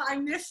now.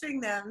 I'm missing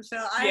them. So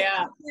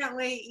I can't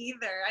wait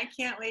either. I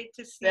can't wait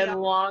to see. It's been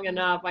long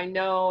enough. I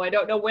know. I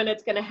don't know when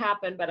it's going to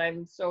happen, but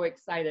I'm so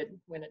excited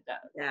when it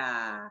does.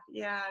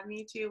 Yeah,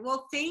 me too.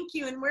 Well, thank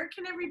you. And where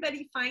can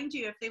everybody find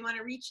you if they want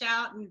to reach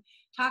out and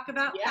talk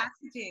about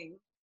packaging?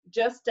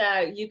 Just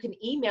you can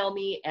email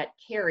me at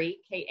Kary,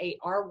 Kary,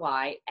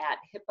 at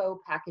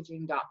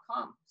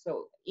hippopackaging.com.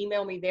 So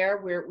email me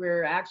there.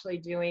 We're actually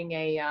doing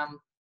a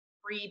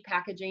free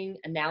packaging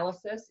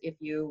analysis if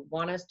you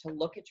want us to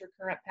look at your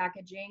current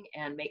packaging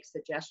and make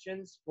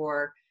suggestions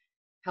for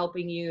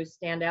helping you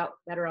stand out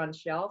better on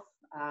shelf.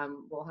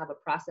 We'll have a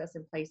process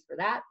in place for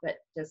that, but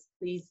just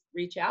please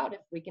reach out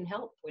if we can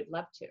help. We'd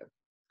love to.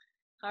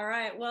 All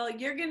right. Well,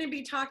 you're going to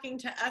be talking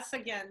to us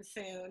again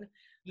soon.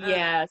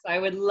 Yes, I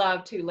would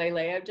love to,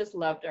 Lele. I've just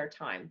loved our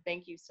time.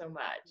 Thank you so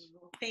much.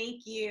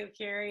 Thank you,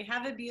 Kary.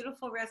 Have a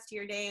beautiful rest of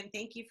your day, and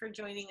thank you for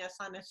joining us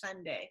on a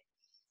Sunday.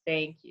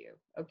 Thank you.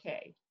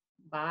 Okay.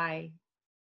 Bye.